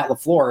feel for Matt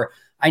LaFleur.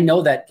 I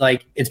know that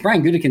it's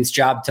Brian Gutekunst's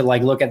job to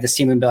look at this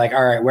team and be all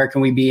right, where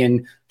can we be in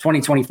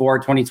 2024,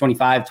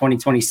 2025,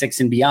 2026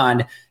 and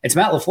beyond? It's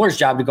Matt LaFleur's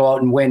job to go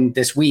out and win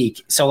this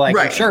week. So I'm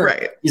sure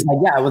he's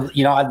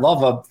I'd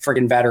love a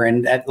freaking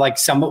veteran at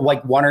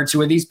one or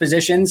two of these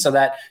positions so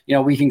that,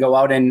 we can go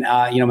out and,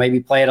 maybe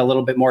play at a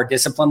little bit more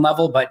discipline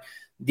level. But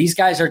these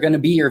guys are going to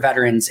be your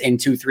veterans in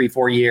 2, 3,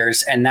 4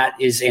 years. And that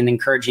is an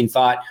encouraging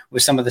thought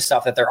with some of the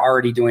stuff that they're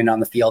already doing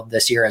on the field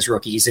this year as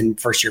rookies and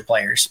first year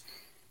players.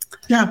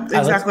 Yeah,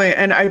 exactly.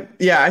 And I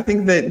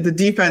think that the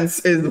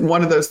defense is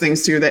one of those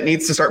things too that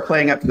needs to start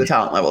playing up to the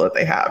talent level that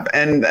they have.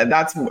 And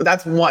that's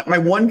my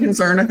one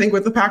concern, I think,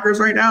 with the Packers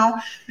right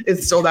now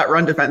is still that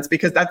run defense,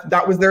 because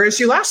that was their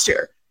issue last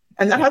year.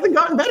 And that hasn't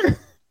gotten better.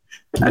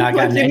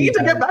 You need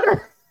to get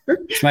better.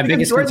 It's my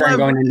biggest concern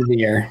going into the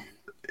year.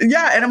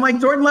 Yeah. And I'm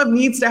Jordan Love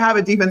needs to have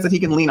a defense that he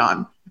can lean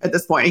on at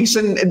this point.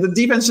 The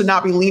defense should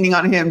not be leaning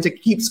on him to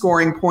keep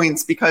scoring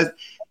points, because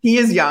he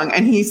is young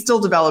and he's still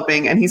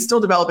developing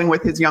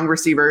with his young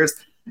receivers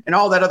and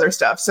all that other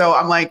stuff. So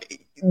I'm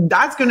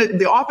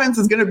the offense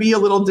is going to be a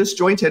little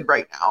disjointed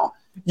right now.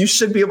 You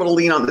should be able to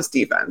lean on this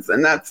defense.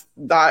 And that's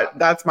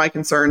my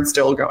concern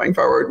still going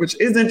forward, which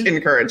isn't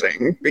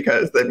encouraging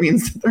because that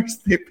means that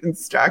they've been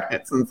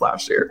stagnant since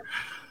last year.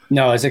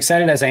 No, as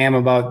excited as I am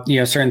about,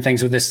 certain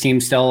things with this team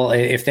still,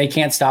 if they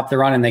can't stop the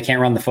run and they can't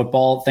run the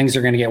football, things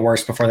are going to get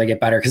worse before they get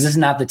better. Because this is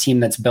not the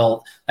team that's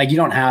built. You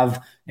don't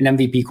have an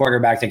MVP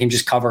quarterback that can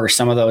just cover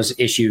some of those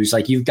issues.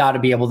 You've got to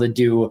be able to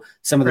do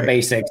some of the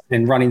basics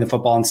in running the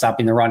football and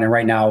stopping the run. And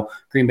right now,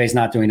 Green Bay's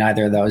not doing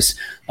either of those.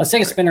 Let's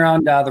take a spin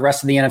around the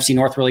rest of the NFC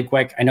North really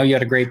quick. I know you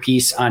had a great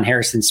piece on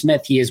Harrison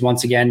Smith. He is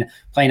once again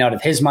playing out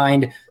of his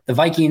mind. The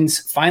Vikings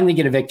finally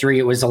get a victory.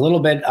 It was a little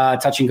bit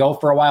touch and go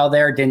for a while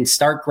there. Didn't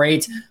start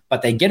great,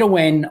 but they get a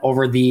win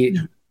over the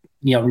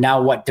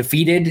now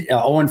defeated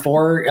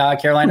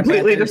 0-4 Carolina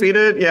completely Panthers.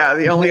 Defeated. Yeah,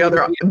 the only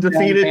other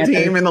defeated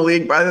team in the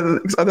league other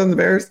than the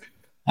Bears.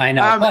 I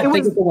know, but they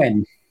get the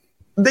win.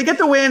 They get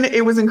the win.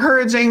 It was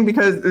encouraging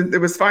because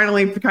it was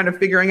finally kind of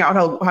figuring out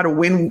how to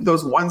win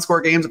those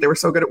one-score games that they were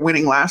so good at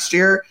winning last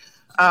year.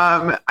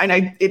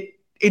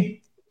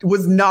 It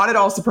was not at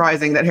all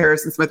surprising that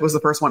Harrison Smith was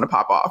the first one to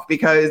pop off,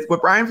 because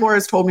what Brian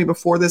Flores told me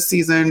before this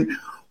season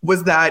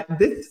was that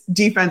this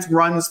defense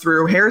runs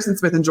through Harrison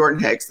Smith and Jordan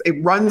Hicks.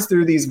 It runs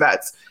through these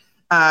vets.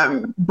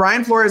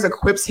 Brian Flores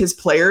equips his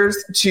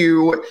players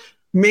to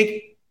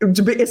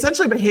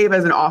essentially behave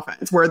as an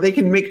offense where they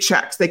can make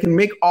checks, they can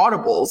make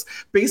audibles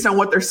based on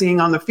what they're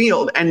seeing on the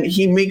field. And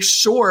he makes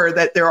sure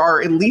that there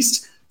are at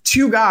least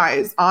two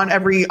guys on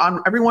every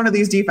one of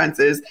these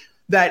defenses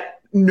that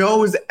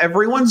knows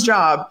everyone's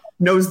job,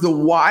 knows the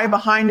why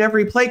behind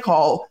every play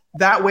call.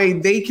 That way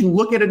they can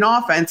look at an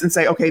offense and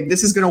say, okay,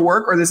 this is going to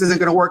work or this isn't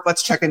going to work.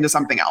 Let's check into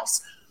something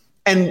else.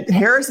 And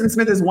Harrison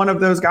Smith is one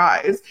of those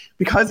guys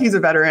because he's a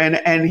veteran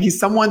and he's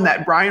someone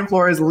that Brian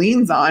Flores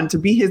leans on to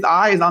be his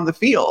eyes on the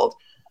field.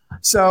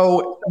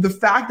 So the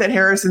fact that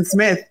Harrison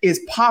Smith is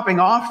popping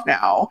off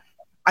now,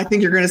 I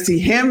think you're going to see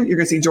him. You're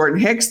going to see Jordan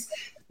Hicks.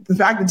 The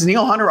fact that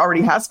Danielle Hunter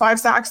already has 5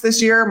 sacks this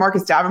year,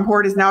 Marcus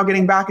Davenport is now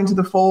getting back into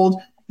the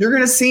fold. You're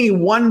going to see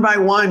 1 by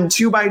 1,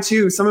 2 by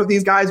 2, some of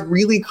these guys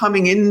really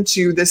coming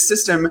into this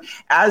system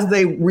as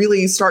they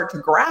really start to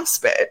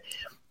grasp it.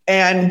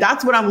 And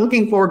that's what I'm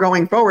looking for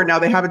going forward. Now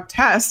they have a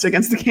test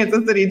against the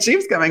Kansas City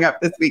Chiefs coming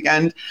up this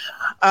weekend.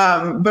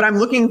 But I'm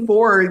looking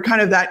for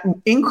kind of that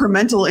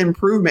incremental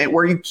improvement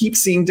where you keep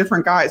seeing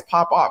different guys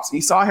pop off. So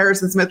you saw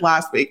Harrison Smith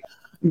last week.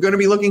 I'm going to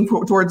be looking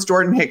towards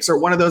Jordan Hicks or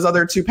one of those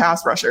other 2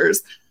 pass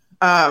rushers.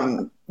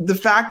 The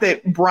fact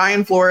that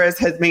Brian Flores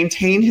has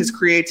maintained his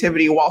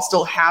creativity while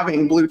still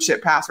having blue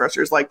chip pass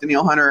rushers like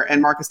Danielle Hunter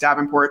and Marcus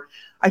Davenport,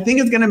 I think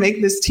is going to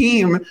make this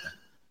team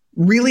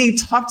really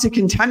tough to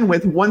contend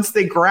with once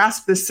they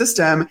grasp this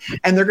system,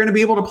 and they're going to be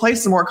able to play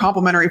some more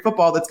complementary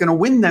football that's going to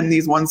win them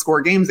these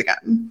 1-score games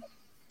again.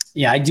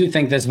 Yeah, I do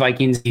think this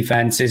Vikings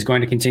defense is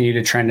going to continue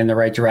to trend in the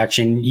right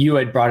direction. You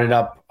had brought it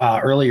up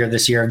earlier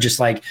this year of just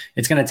like,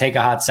 it's going to take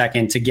a hot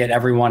second to get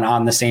everyone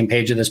on the same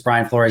page of this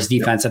Brian Flores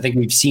defense. I think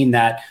we've seen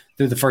that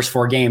through the first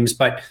 4 games,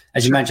 but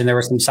as you mentioned, there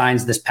were some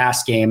signs this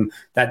past game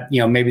that,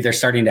 maybe they're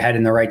starting to head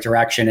in the right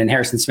direction, and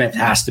Harrison Smith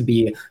has to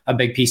be a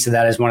big piece of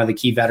that as one of the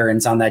key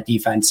veterans on that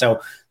defense.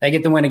 So they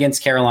get the win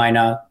against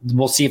Carolina.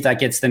 We'll see if that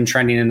gets them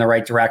trending in the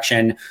right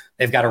direction.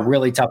 They've got a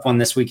really tough one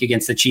this week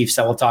against the Chiefs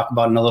that we'll talk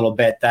about in a little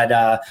bit.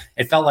 That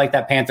it felt like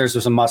that Panthers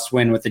was a must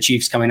win with the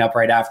Chiefs coming up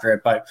right after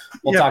it, but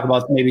we'll talk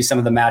about maybe some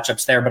of the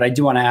matchups there. But I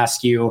do want to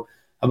ask you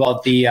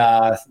about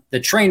the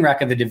train wreck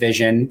of the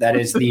division that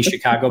is the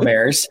Chicago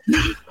Bears.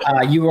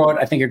 You wrote,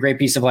 I think, a great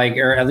piece of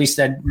or at least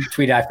a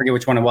tweet, I forget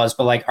which one it was,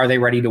 but are they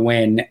ready to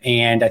win?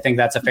 And I think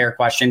that's a fair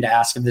question to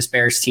ask of this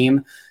Bears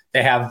team.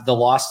 They have the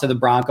loss to the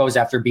Broncos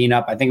after being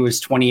up, I think it was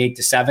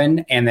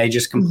 28-7, and they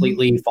just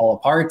completely fall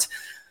apart.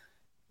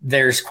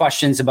 There's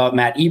questions about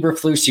Matt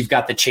Eberflus. You've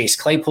got the Chase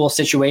Claypool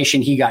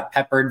situation. He got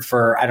peppered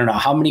for, I don't know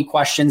how many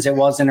questions it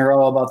was in a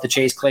row about the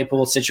Chase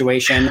Claypool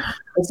situation.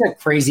 It's a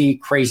crazy,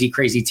 crazy,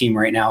 crazy team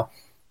right now.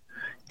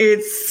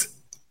 It's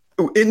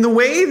in the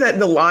way that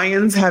the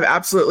Lions have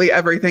absolutely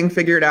everything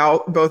figured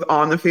out, both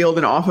on the field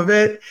and off of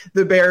it.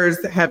 The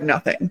Bears have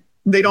nothing.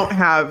 They don't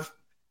have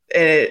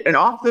an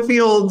off the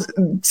field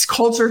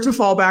culture to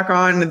fall back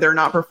on. They're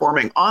not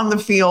performing on the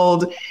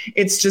field.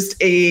 It's just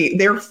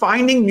they're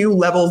finding new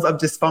levels of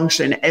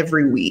dysfunction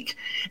every week.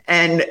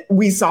 And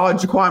we saw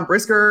Jaquan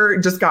Brisker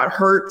just got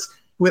hurt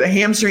with a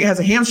hamstring, has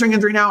a hamstring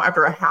injury now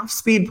after a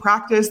half-speed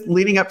practice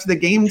leading up to the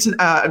game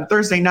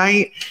Thursday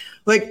night.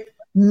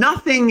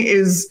 Nothing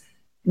is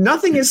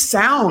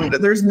sound.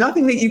 There's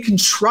nothing that you can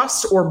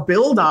trust or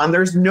build on.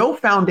 There's no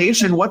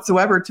foundation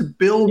whatsoever to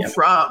build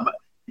from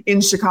in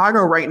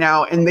Chicago right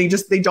now, and they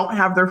don't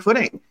have their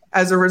footing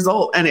as a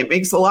result. And it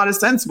makes a lot of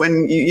sense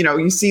when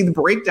you see the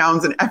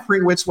breakdowns in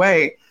every which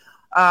way.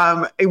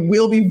 It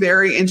will be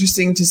very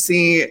interesting to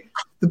see.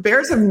 The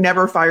Bears have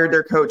never fired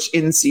their coach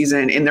in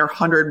season in their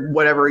 100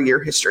 whatever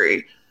year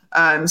history.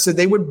 So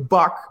they would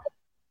buck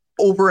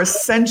over a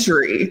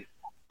century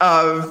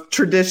of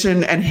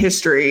tradition and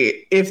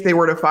history if they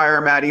were to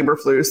fire Matt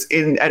Eberflus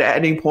at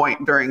any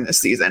point during this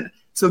season.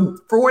 So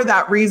for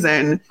that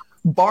reason,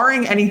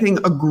 barring anything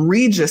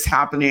egregious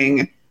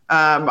happening,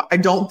 I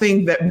don't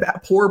think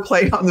that poor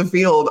play on the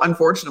field,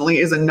 unfortunately,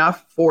 is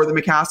enough for the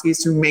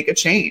McCaskies to make a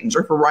change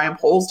or for Ryan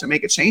Poles to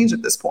make a change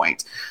at this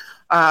point.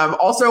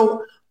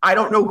 Also, I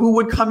don't know who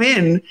would come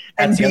in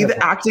and be the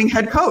acting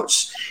head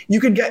coach. You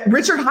could get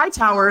Richard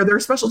Hightower, their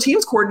special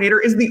teams coordinator,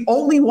 is the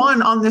only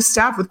one on this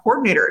staff with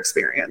coordinator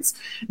experience.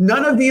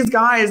 None of these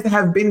guys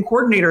have been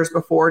coordinators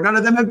before. None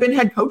of them have been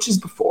head coaches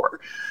before.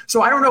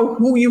 So I don't know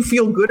who you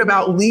feel good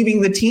about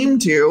leaving the team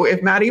to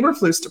if Matt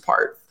Eberflus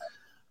departs.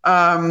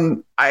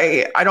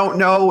 I don't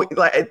know.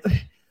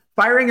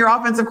 Firing your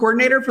offensive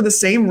coordinator for the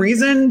same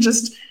reason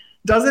just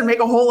doesn't make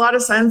a whole lot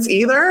of sense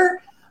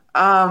either.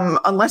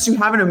 Unless you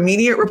have an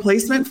immediate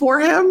replacement for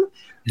him.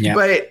 Yeah.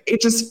 But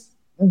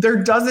there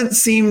doesn't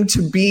seem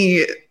to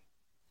be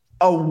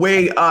a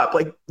way up.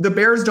 The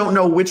Bears don't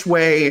know which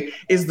way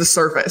is the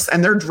surface,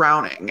 and they're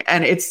drowning.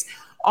 And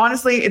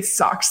honestly, it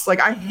sucks.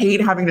 I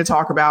hate having to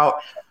talk about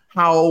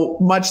how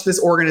much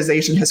this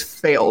organization has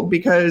failed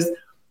because,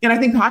 and I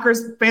think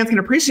Packers fans can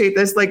appreciate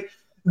this,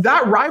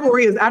 that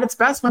rivalry is at its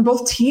best when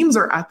both teams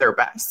are at their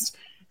best.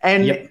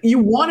 And you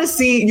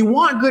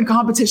want good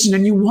competition,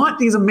 and you want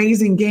these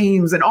amazing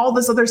games and all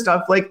this other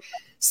stuff.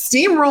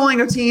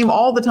 Steamrolling a team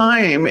all the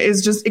time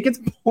it gets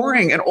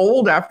boring and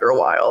old after a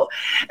while.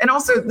 And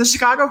also the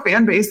Chicago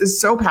fan base is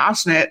so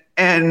passionate,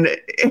 and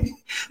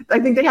I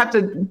think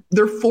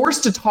they're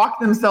forced to talk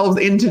themselves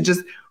into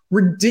just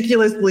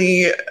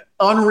ridiculously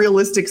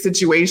unrealistic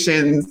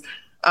situations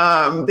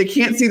They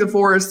can't see the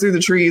forest through the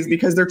trees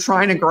because they're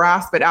trying to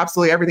grasp at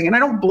absolutely everything. And I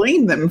don't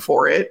blame them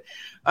for it.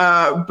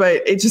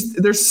 But it just,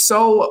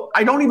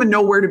 I don't even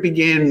know where to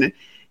begin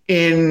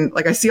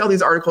I see all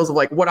these articles of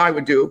what I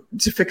would do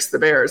to fix the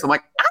Bears. I'm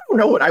like, I don't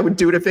know what I would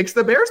do to fix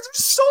the Bears.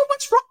 There's so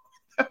much wrong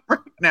with them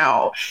right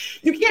now.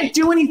 You can't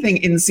do anything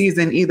in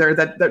season either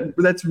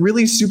that's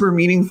really super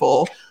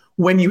meaningful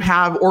when you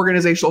have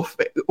organizational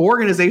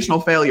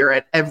failure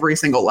at every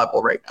single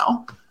level right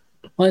now.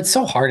 Well, it's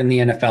so hard in the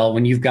NFL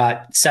when you've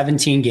got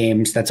 17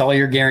 games. That's all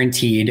you're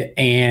guaranteed.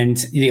 And,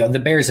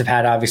 the Bears have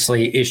had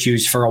obviously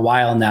issues for a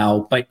while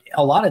now, but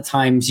a lot of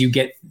times you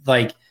get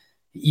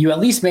you at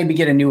least maybe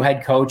get a new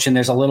head coach and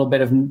there's a little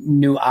bit of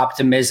new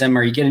optimism,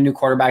 or you get a new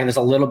quarterback and there's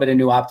a little bit of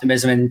new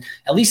optimism. And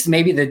at least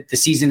maybe the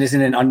season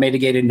isn't an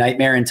unmitigated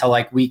nightmare until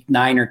week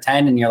 9 or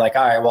 10. And you're like,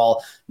 all right,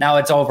 well, now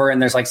it's over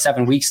and there's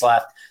 7 weeks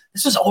left.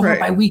 This was over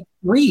by week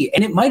 3,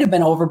 and it might have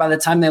been over by the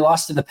time they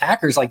lost to the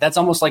Packers. That's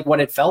almost what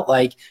it felt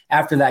like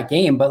after that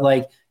game. But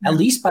at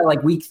least by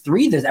week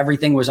 3, that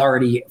everything was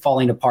already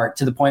falling apart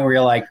to the point where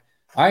you're like,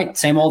 all right,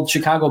 same old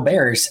Chicago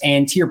Bears.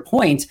 And to your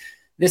point,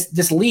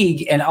 this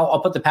league, and I'll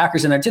put the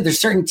Packers in there too. There's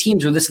certain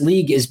teams where this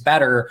league is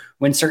better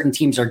when certain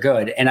teams are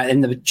good.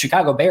 And the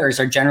Chicago Bears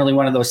are generally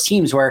one of those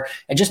teams where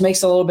it just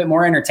makes it a little bit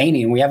more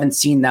entertaining. We haven't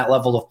seen that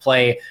level of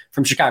play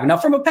from Chicago. Now,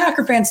 from a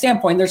Packer fan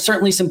standpoint, there's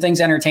certainly some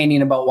things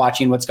entertaining about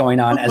watching what's going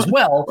on as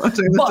well.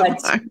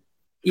 But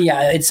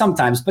yeah, it's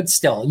sometimes, but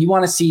still, you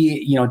want to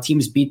see,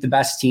 teams beat the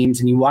best teams,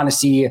 and you want to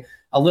see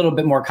a little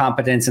bit more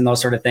competence and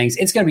those sort of things.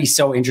 It's going to be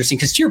so interesting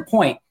because, to your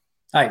point,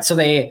 all right, so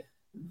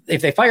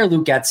if they fire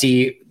Luke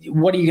Getsy,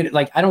 what are you going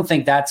to I don't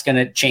think that's going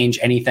to change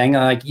anything.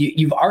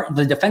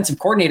 The defensive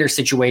coordinator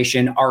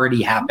situation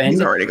already happened.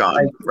 He's already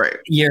gone. Right.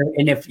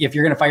 And if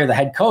you're going to fire the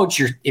head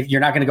coach, if you're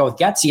not going to go with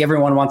Getsy,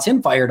 everyone wants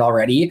him fired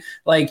already.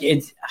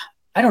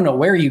 I don't know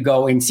where you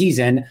go in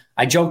season.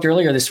 I joked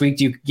earlier this week,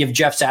 do you give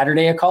Jeff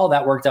Saturday a call?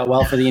 That worked out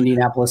well for the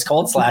Indianapolis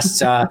Colts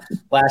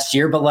last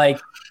year,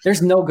 but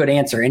there's no good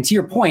answer. And to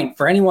your point,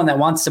 for anyone that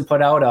wants to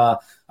put out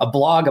a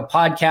blog, a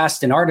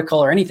podcast, an article,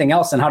 or anything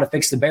else on how to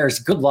fix the Bears,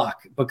 good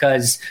luck,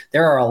 because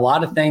there are a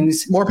lot of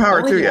things. More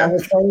power to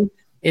you.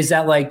 Is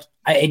that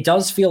it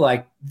does feel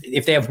like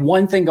if they have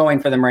one thing going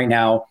for them right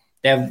now,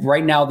 they have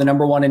right now the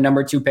number 1 and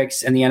number 2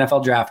 picks in the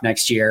NFL draft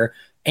next year.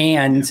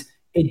 And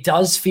it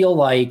does feel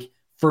like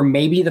for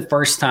maybe the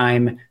first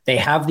time, they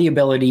have the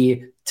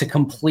ability to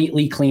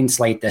completely clean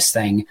slate this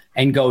thing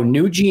and go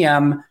new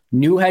GM,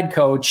 new head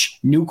coach,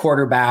 new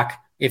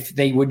quarterback, if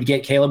they would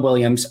get Caleb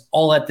Williams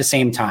all at the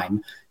same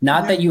time.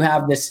 Not that you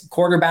have this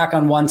quarterback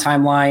on one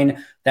timeline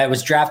that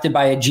was drafted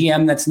by a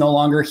GM that's no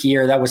longer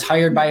here, that was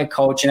hired by a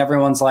coach, and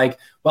everyone's like,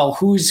 well,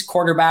 whose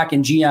quarterback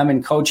and GM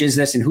and coach is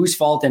this and whose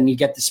fault? And you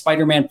get the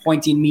Spider-Man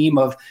pointing meme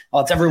of,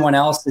 well, it's everyone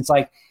else. It's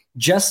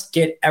just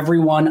get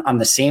everyone on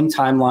the same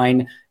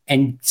timeline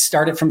and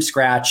start it from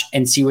scratch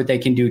and see what they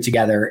can do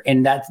together.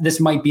 And this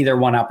might be their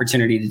one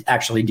opportunity to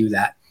actually do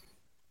that.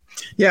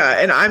 Yeah,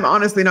 and I'm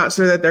honestly not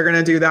sure that they're going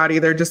to do that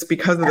either, just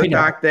because of the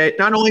fact that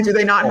not only do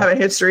they not have a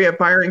history of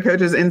firing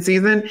coaches in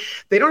season,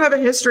 they don't have a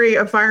history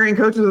of firing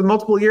coaches with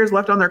multiple years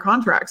left on their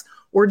contracts,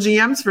 or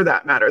GMs for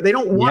that matter. They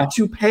don't want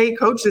to pay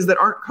coaches that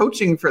aren't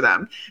coaching for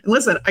them. And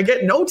listen, I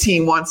get no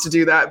team wants to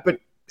do that, but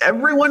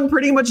everyone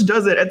pretty much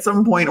does it at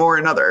some point or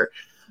another.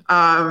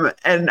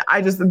 And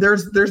I just,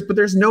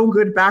 there's no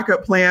good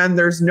backup plan.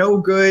 There's no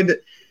good,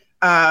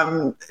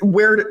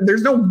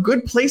 there's no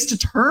good place to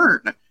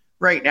turn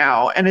right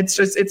now. And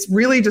it's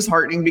really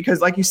disheartening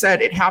because, like you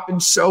said, it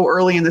happened so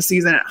early in the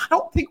season. And I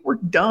don't think we're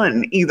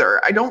done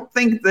either. I don't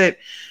think that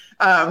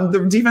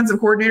the defensive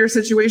coordinator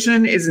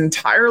situation is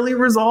entirely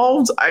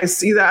resolved. I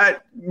see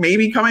that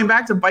maybe coming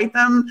back to bite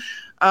them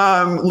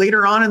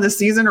later on in the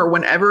season or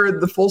whenever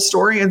the full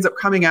story ends up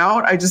coming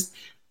out.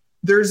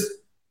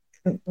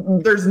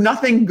 There's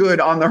nothing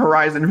good on the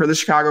horizon for the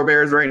Chicago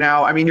Bears right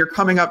now. I mean, you're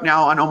coming up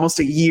now on almost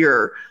a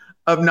year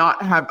of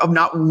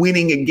not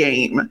winning a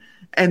game.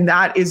 And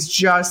that is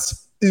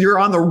just, you're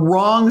on the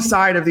wrong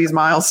side of these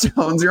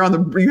milestones. You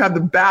have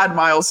the bad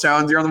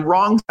milestones. You're on the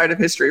wrong side of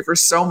history for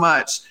so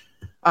much,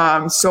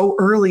 so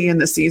early in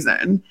the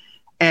season.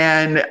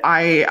 And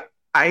I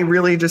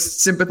really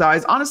just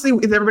sympathize, honestly,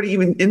 with everybody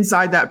even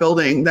inside that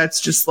building.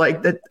 That's just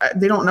that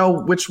they don't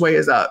know which way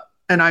is up.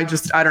 And I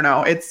don't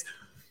know. It's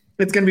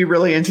going to be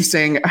really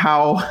interesting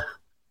how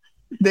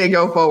they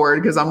go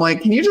forward. Cause I'm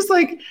can you just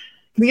can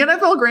the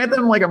NFL grant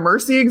them a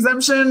mercy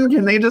exemption?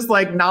 Can they just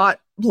not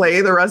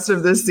play the rest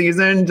of this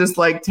season? Just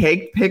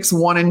take picks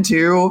 1 and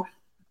 2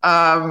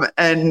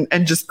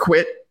 and just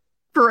quit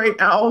for right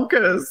now.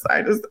 Cause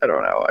I don't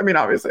know. I mean,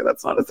 obviously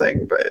that's not a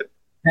thing, but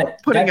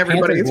putting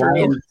everybody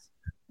through.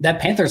 That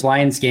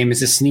Panthers-Lions game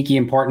is a sneaky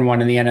important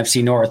one in the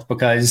NFC North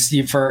because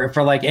for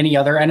any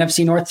other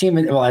NFC North team,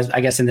 well,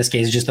 I guess in this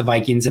case, just the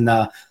Vikings and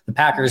the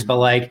Packers,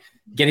 but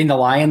getting the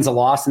Lions a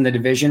loss in the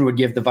division would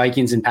give the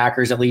Vikings and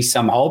Packers at least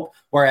some hope.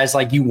 Whereas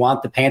like you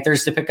want the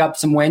Panthers to pick up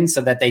some wins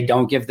so that they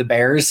don't give the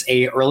Bears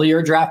a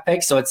earlier draft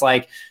pick. So it's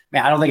like,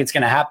 man, I don't think it's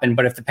going to happen.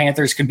 But if the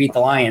Panthers could beat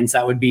the Lions,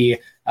 that would be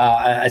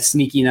a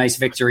sneaky, nice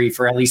victory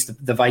for at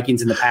least the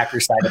Vikings and the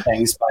Packers side of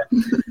things. But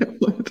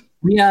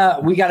we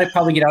got to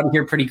probably get out of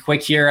here pretty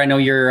quick here. I know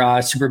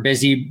you're super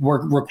busy.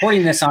 We're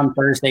recording this on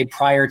Thursday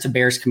prior to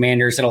Bears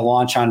Commanders. It'll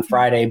launch on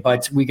Friday,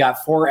 but we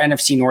got 4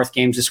 NFC North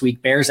games this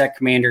week. Bears at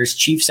Commanders,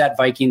 Chiefs at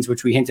Vikings,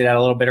 which we hinted at a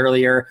little bit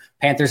earlier,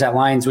 Panthers at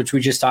Lions, which we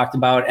just talked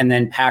about, and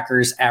then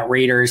Packers at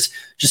Raiders.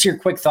 Just your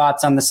quick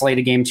thoughts on the slate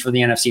of games for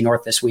the NFC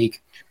North this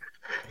week.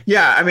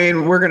 Yeah, I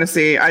mean, we're going to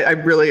see.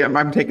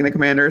 I'm taking the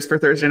Commanders for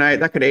Thursday night.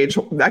 That could age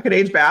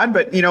bad,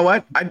 but you know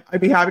what?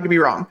 I'd be happy to be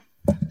wrong.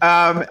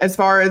 As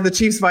far as the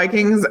Chiefs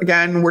Vikings,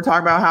 again, we're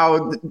talking about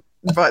how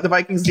the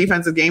Vikings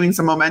defense is gaining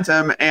some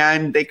momentum,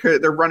 and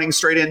they're running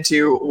straight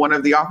into one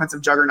of the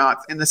offensive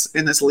juggernauts in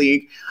this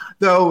league.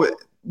 Though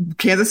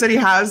Kansas City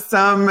has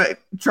some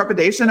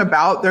trepidation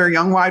about their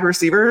young wide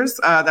receivers.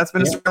 That's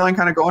been a storyline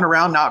kind of going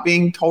around, not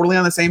being totally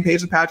on the same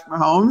page with Patrick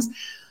Mahomes.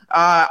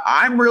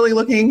 I'm really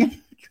looking.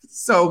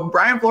 So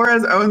Brian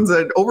Flores owns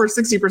an over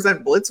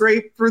 60% blitz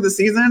rate through the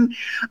season.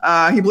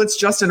 He blitzed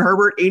Justin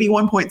Herbert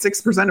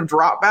 81.6% of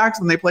dropbacks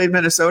when they played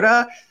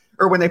Minnesota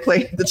or when they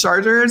played the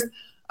Chargers.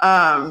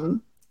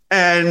 And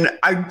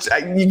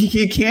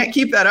you can't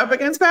keep that up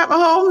against Pat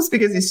Mahomes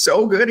because he's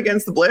so good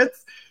against the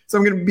blitz. So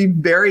I'm going to be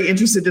very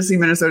interested to see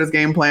Minnesota's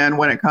game plan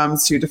when it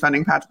comes to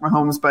defending Patrick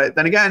Mahomes. But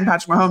then again,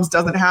 Patrick Mahomes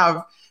doesn't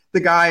have the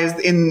guys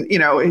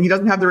he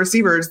doesn't have the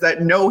receivers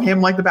that know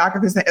him like the back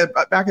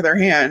of their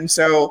hand.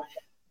 So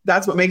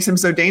that's what makes him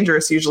so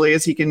dangerous usually,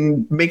 is he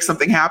can make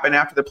something happen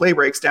after the play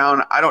breaks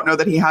down. I don't know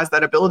that he has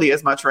that ability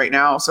as much right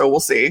now, so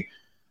we'll see.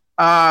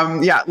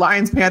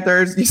 Lions,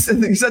 Panthers, you said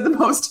the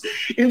most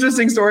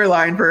interesting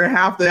storyline for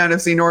half the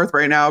NFC North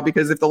right now,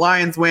 because if the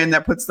Lions win,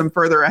 that puts them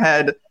further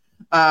ahead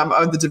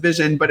of the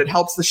division, but it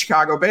helps the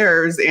Chicago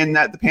Bears in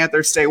that the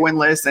Panthers stay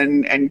winless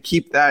and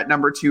keep that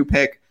number 2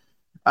 pick,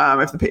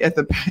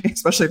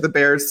 especially if the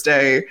Bears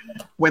stay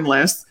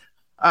winless.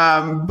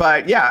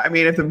 But yeah, I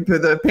mean, if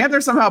the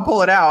Panthers somehow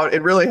pull it out,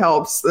 it really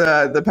helps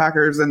the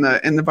Packers and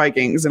the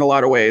Vikings in a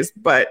lot of ways.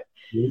 But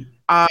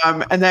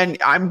and then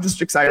I'm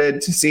just excited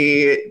to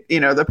see,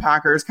 the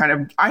Packers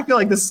I feel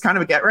like this is kind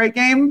of a get right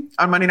game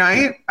on Monday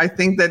night. I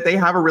think that they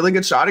have a really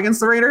good shot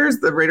against the Raiders.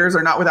 The Raiders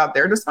are not without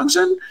their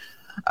dysfunction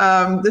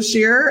this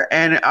year,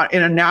 and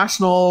in a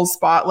national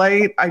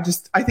spotlight, I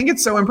think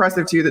it's so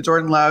impressive too that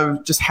Jordan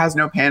Love just has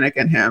no panic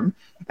in him.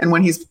 And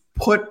when he's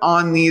put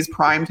on these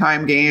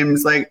primetime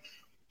games, like,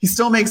 he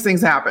still makes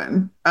things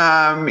happen,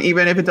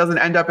 even if it doesn't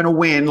end up in a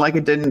win like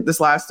it didn't this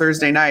last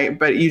Thursday night.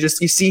 But you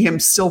see him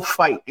still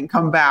fight and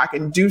come back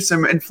and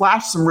and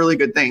flash some really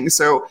good things.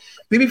 So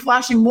maybe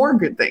flashing more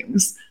good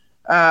things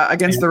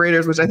against the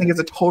Raiders, which I think is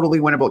a totally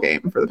winnable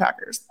game for the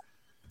Packers.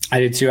 I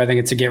do too. I think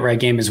it's a get right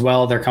game as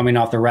well. They're coming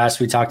off the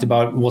rest. We talked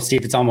about, we'll see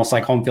if it's almost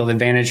like home field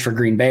advantage for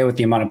Green Bay with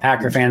the amount of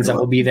Packer fans that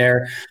will be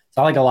there.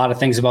 So I like a lot of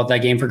things about that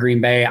game for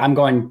Green Bay. I'm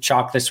going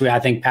chalk this week. I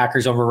think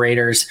Packers over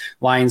Raiders,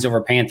 Lions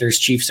over Panthers,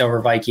 Chiefs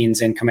over Vikings,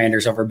 and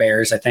Commanders over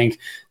Bears. I think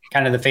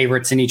kind of the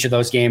favorites in each of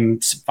those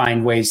games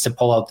find ways to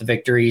pull out the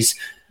victories.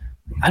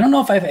 I don't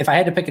know if I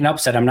had to pick an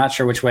upset, I'm not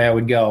sure which way I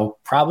would go.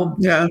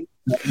 Probably,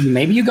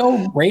 maybe you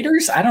go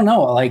Raiders. I don't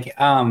know. Like,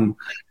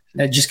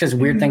 just because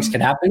weird things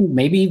could happen.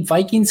 Maybe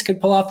Vikings could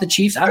pull off the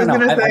Chiefs. I don't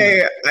know.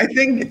 I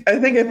think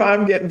if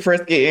I'm getting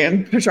frisky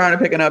and trying to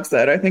pick an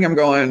upset, I think I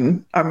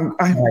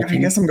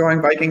guess I'm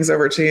going Vikings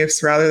over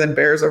Chiefs rather than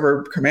Bears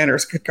over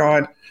Commanders. Good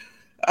God.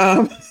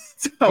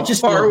 How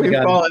far we've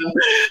fallen.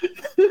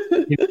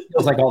 It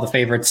feels like all the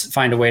favorites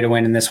find a way to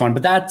win in this one.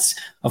 But that's,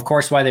 of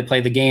course, why they play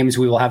the games.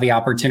 We will have the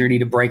opportunity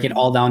to break it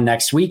all down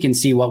next week and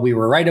see what we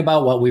were right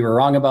about, what we were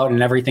wrong about,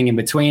 and everything in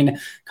between.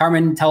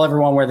 Carmen, tell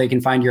everyone where they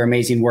can find your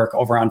amazing work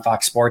over on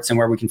Fox Sports and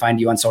where we can find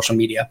you on social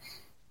media.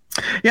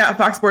 Yeah,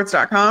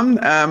 foxsports.com.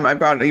 I've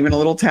got even a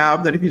little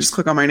tab that if you just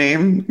click on my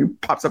name,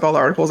 it pops up all the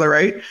articles I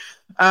write.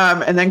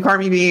 And then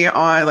Carmi B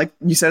on, like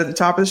you said at the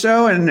top of the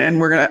show, and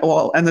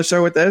we'll end the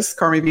show with this.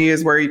 Carmi B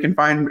is where you can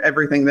find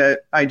everything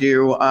that I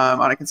do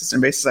on a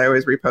consistent basis. I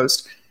always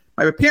repost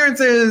my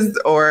appearances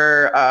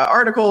or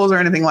articles or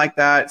anything like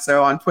that.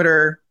 So on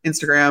Twitter,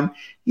 Instagram,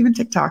 even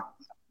TikTok.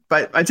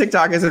 But my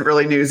TikTok isn't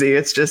really newsy.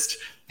 It's just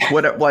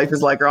what life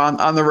is like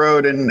on the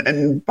road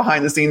and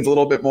behind the scenes a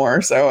little bit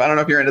more. So I don't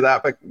know if you're into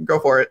that, but go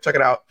for it. Check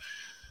it out.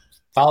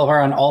 Follow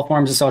her on all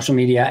forms of social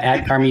media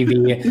at Carmi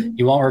V.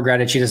 You won't regret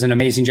it. She does an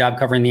amazing job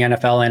covering the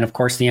NFL and, of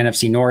course, the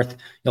NFC North.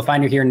 You'll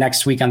find her here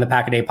next week on the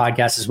Pack a Day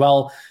podcast as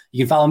well.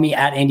 You can follow me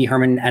at Andy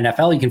Herman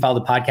NFL. You can follow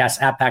the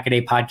podcast at Pack a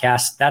Day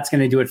podcast. That's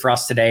going to do it for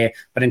us today.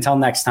 But until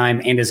next time,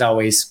 and as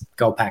always,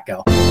 go Pack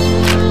Go.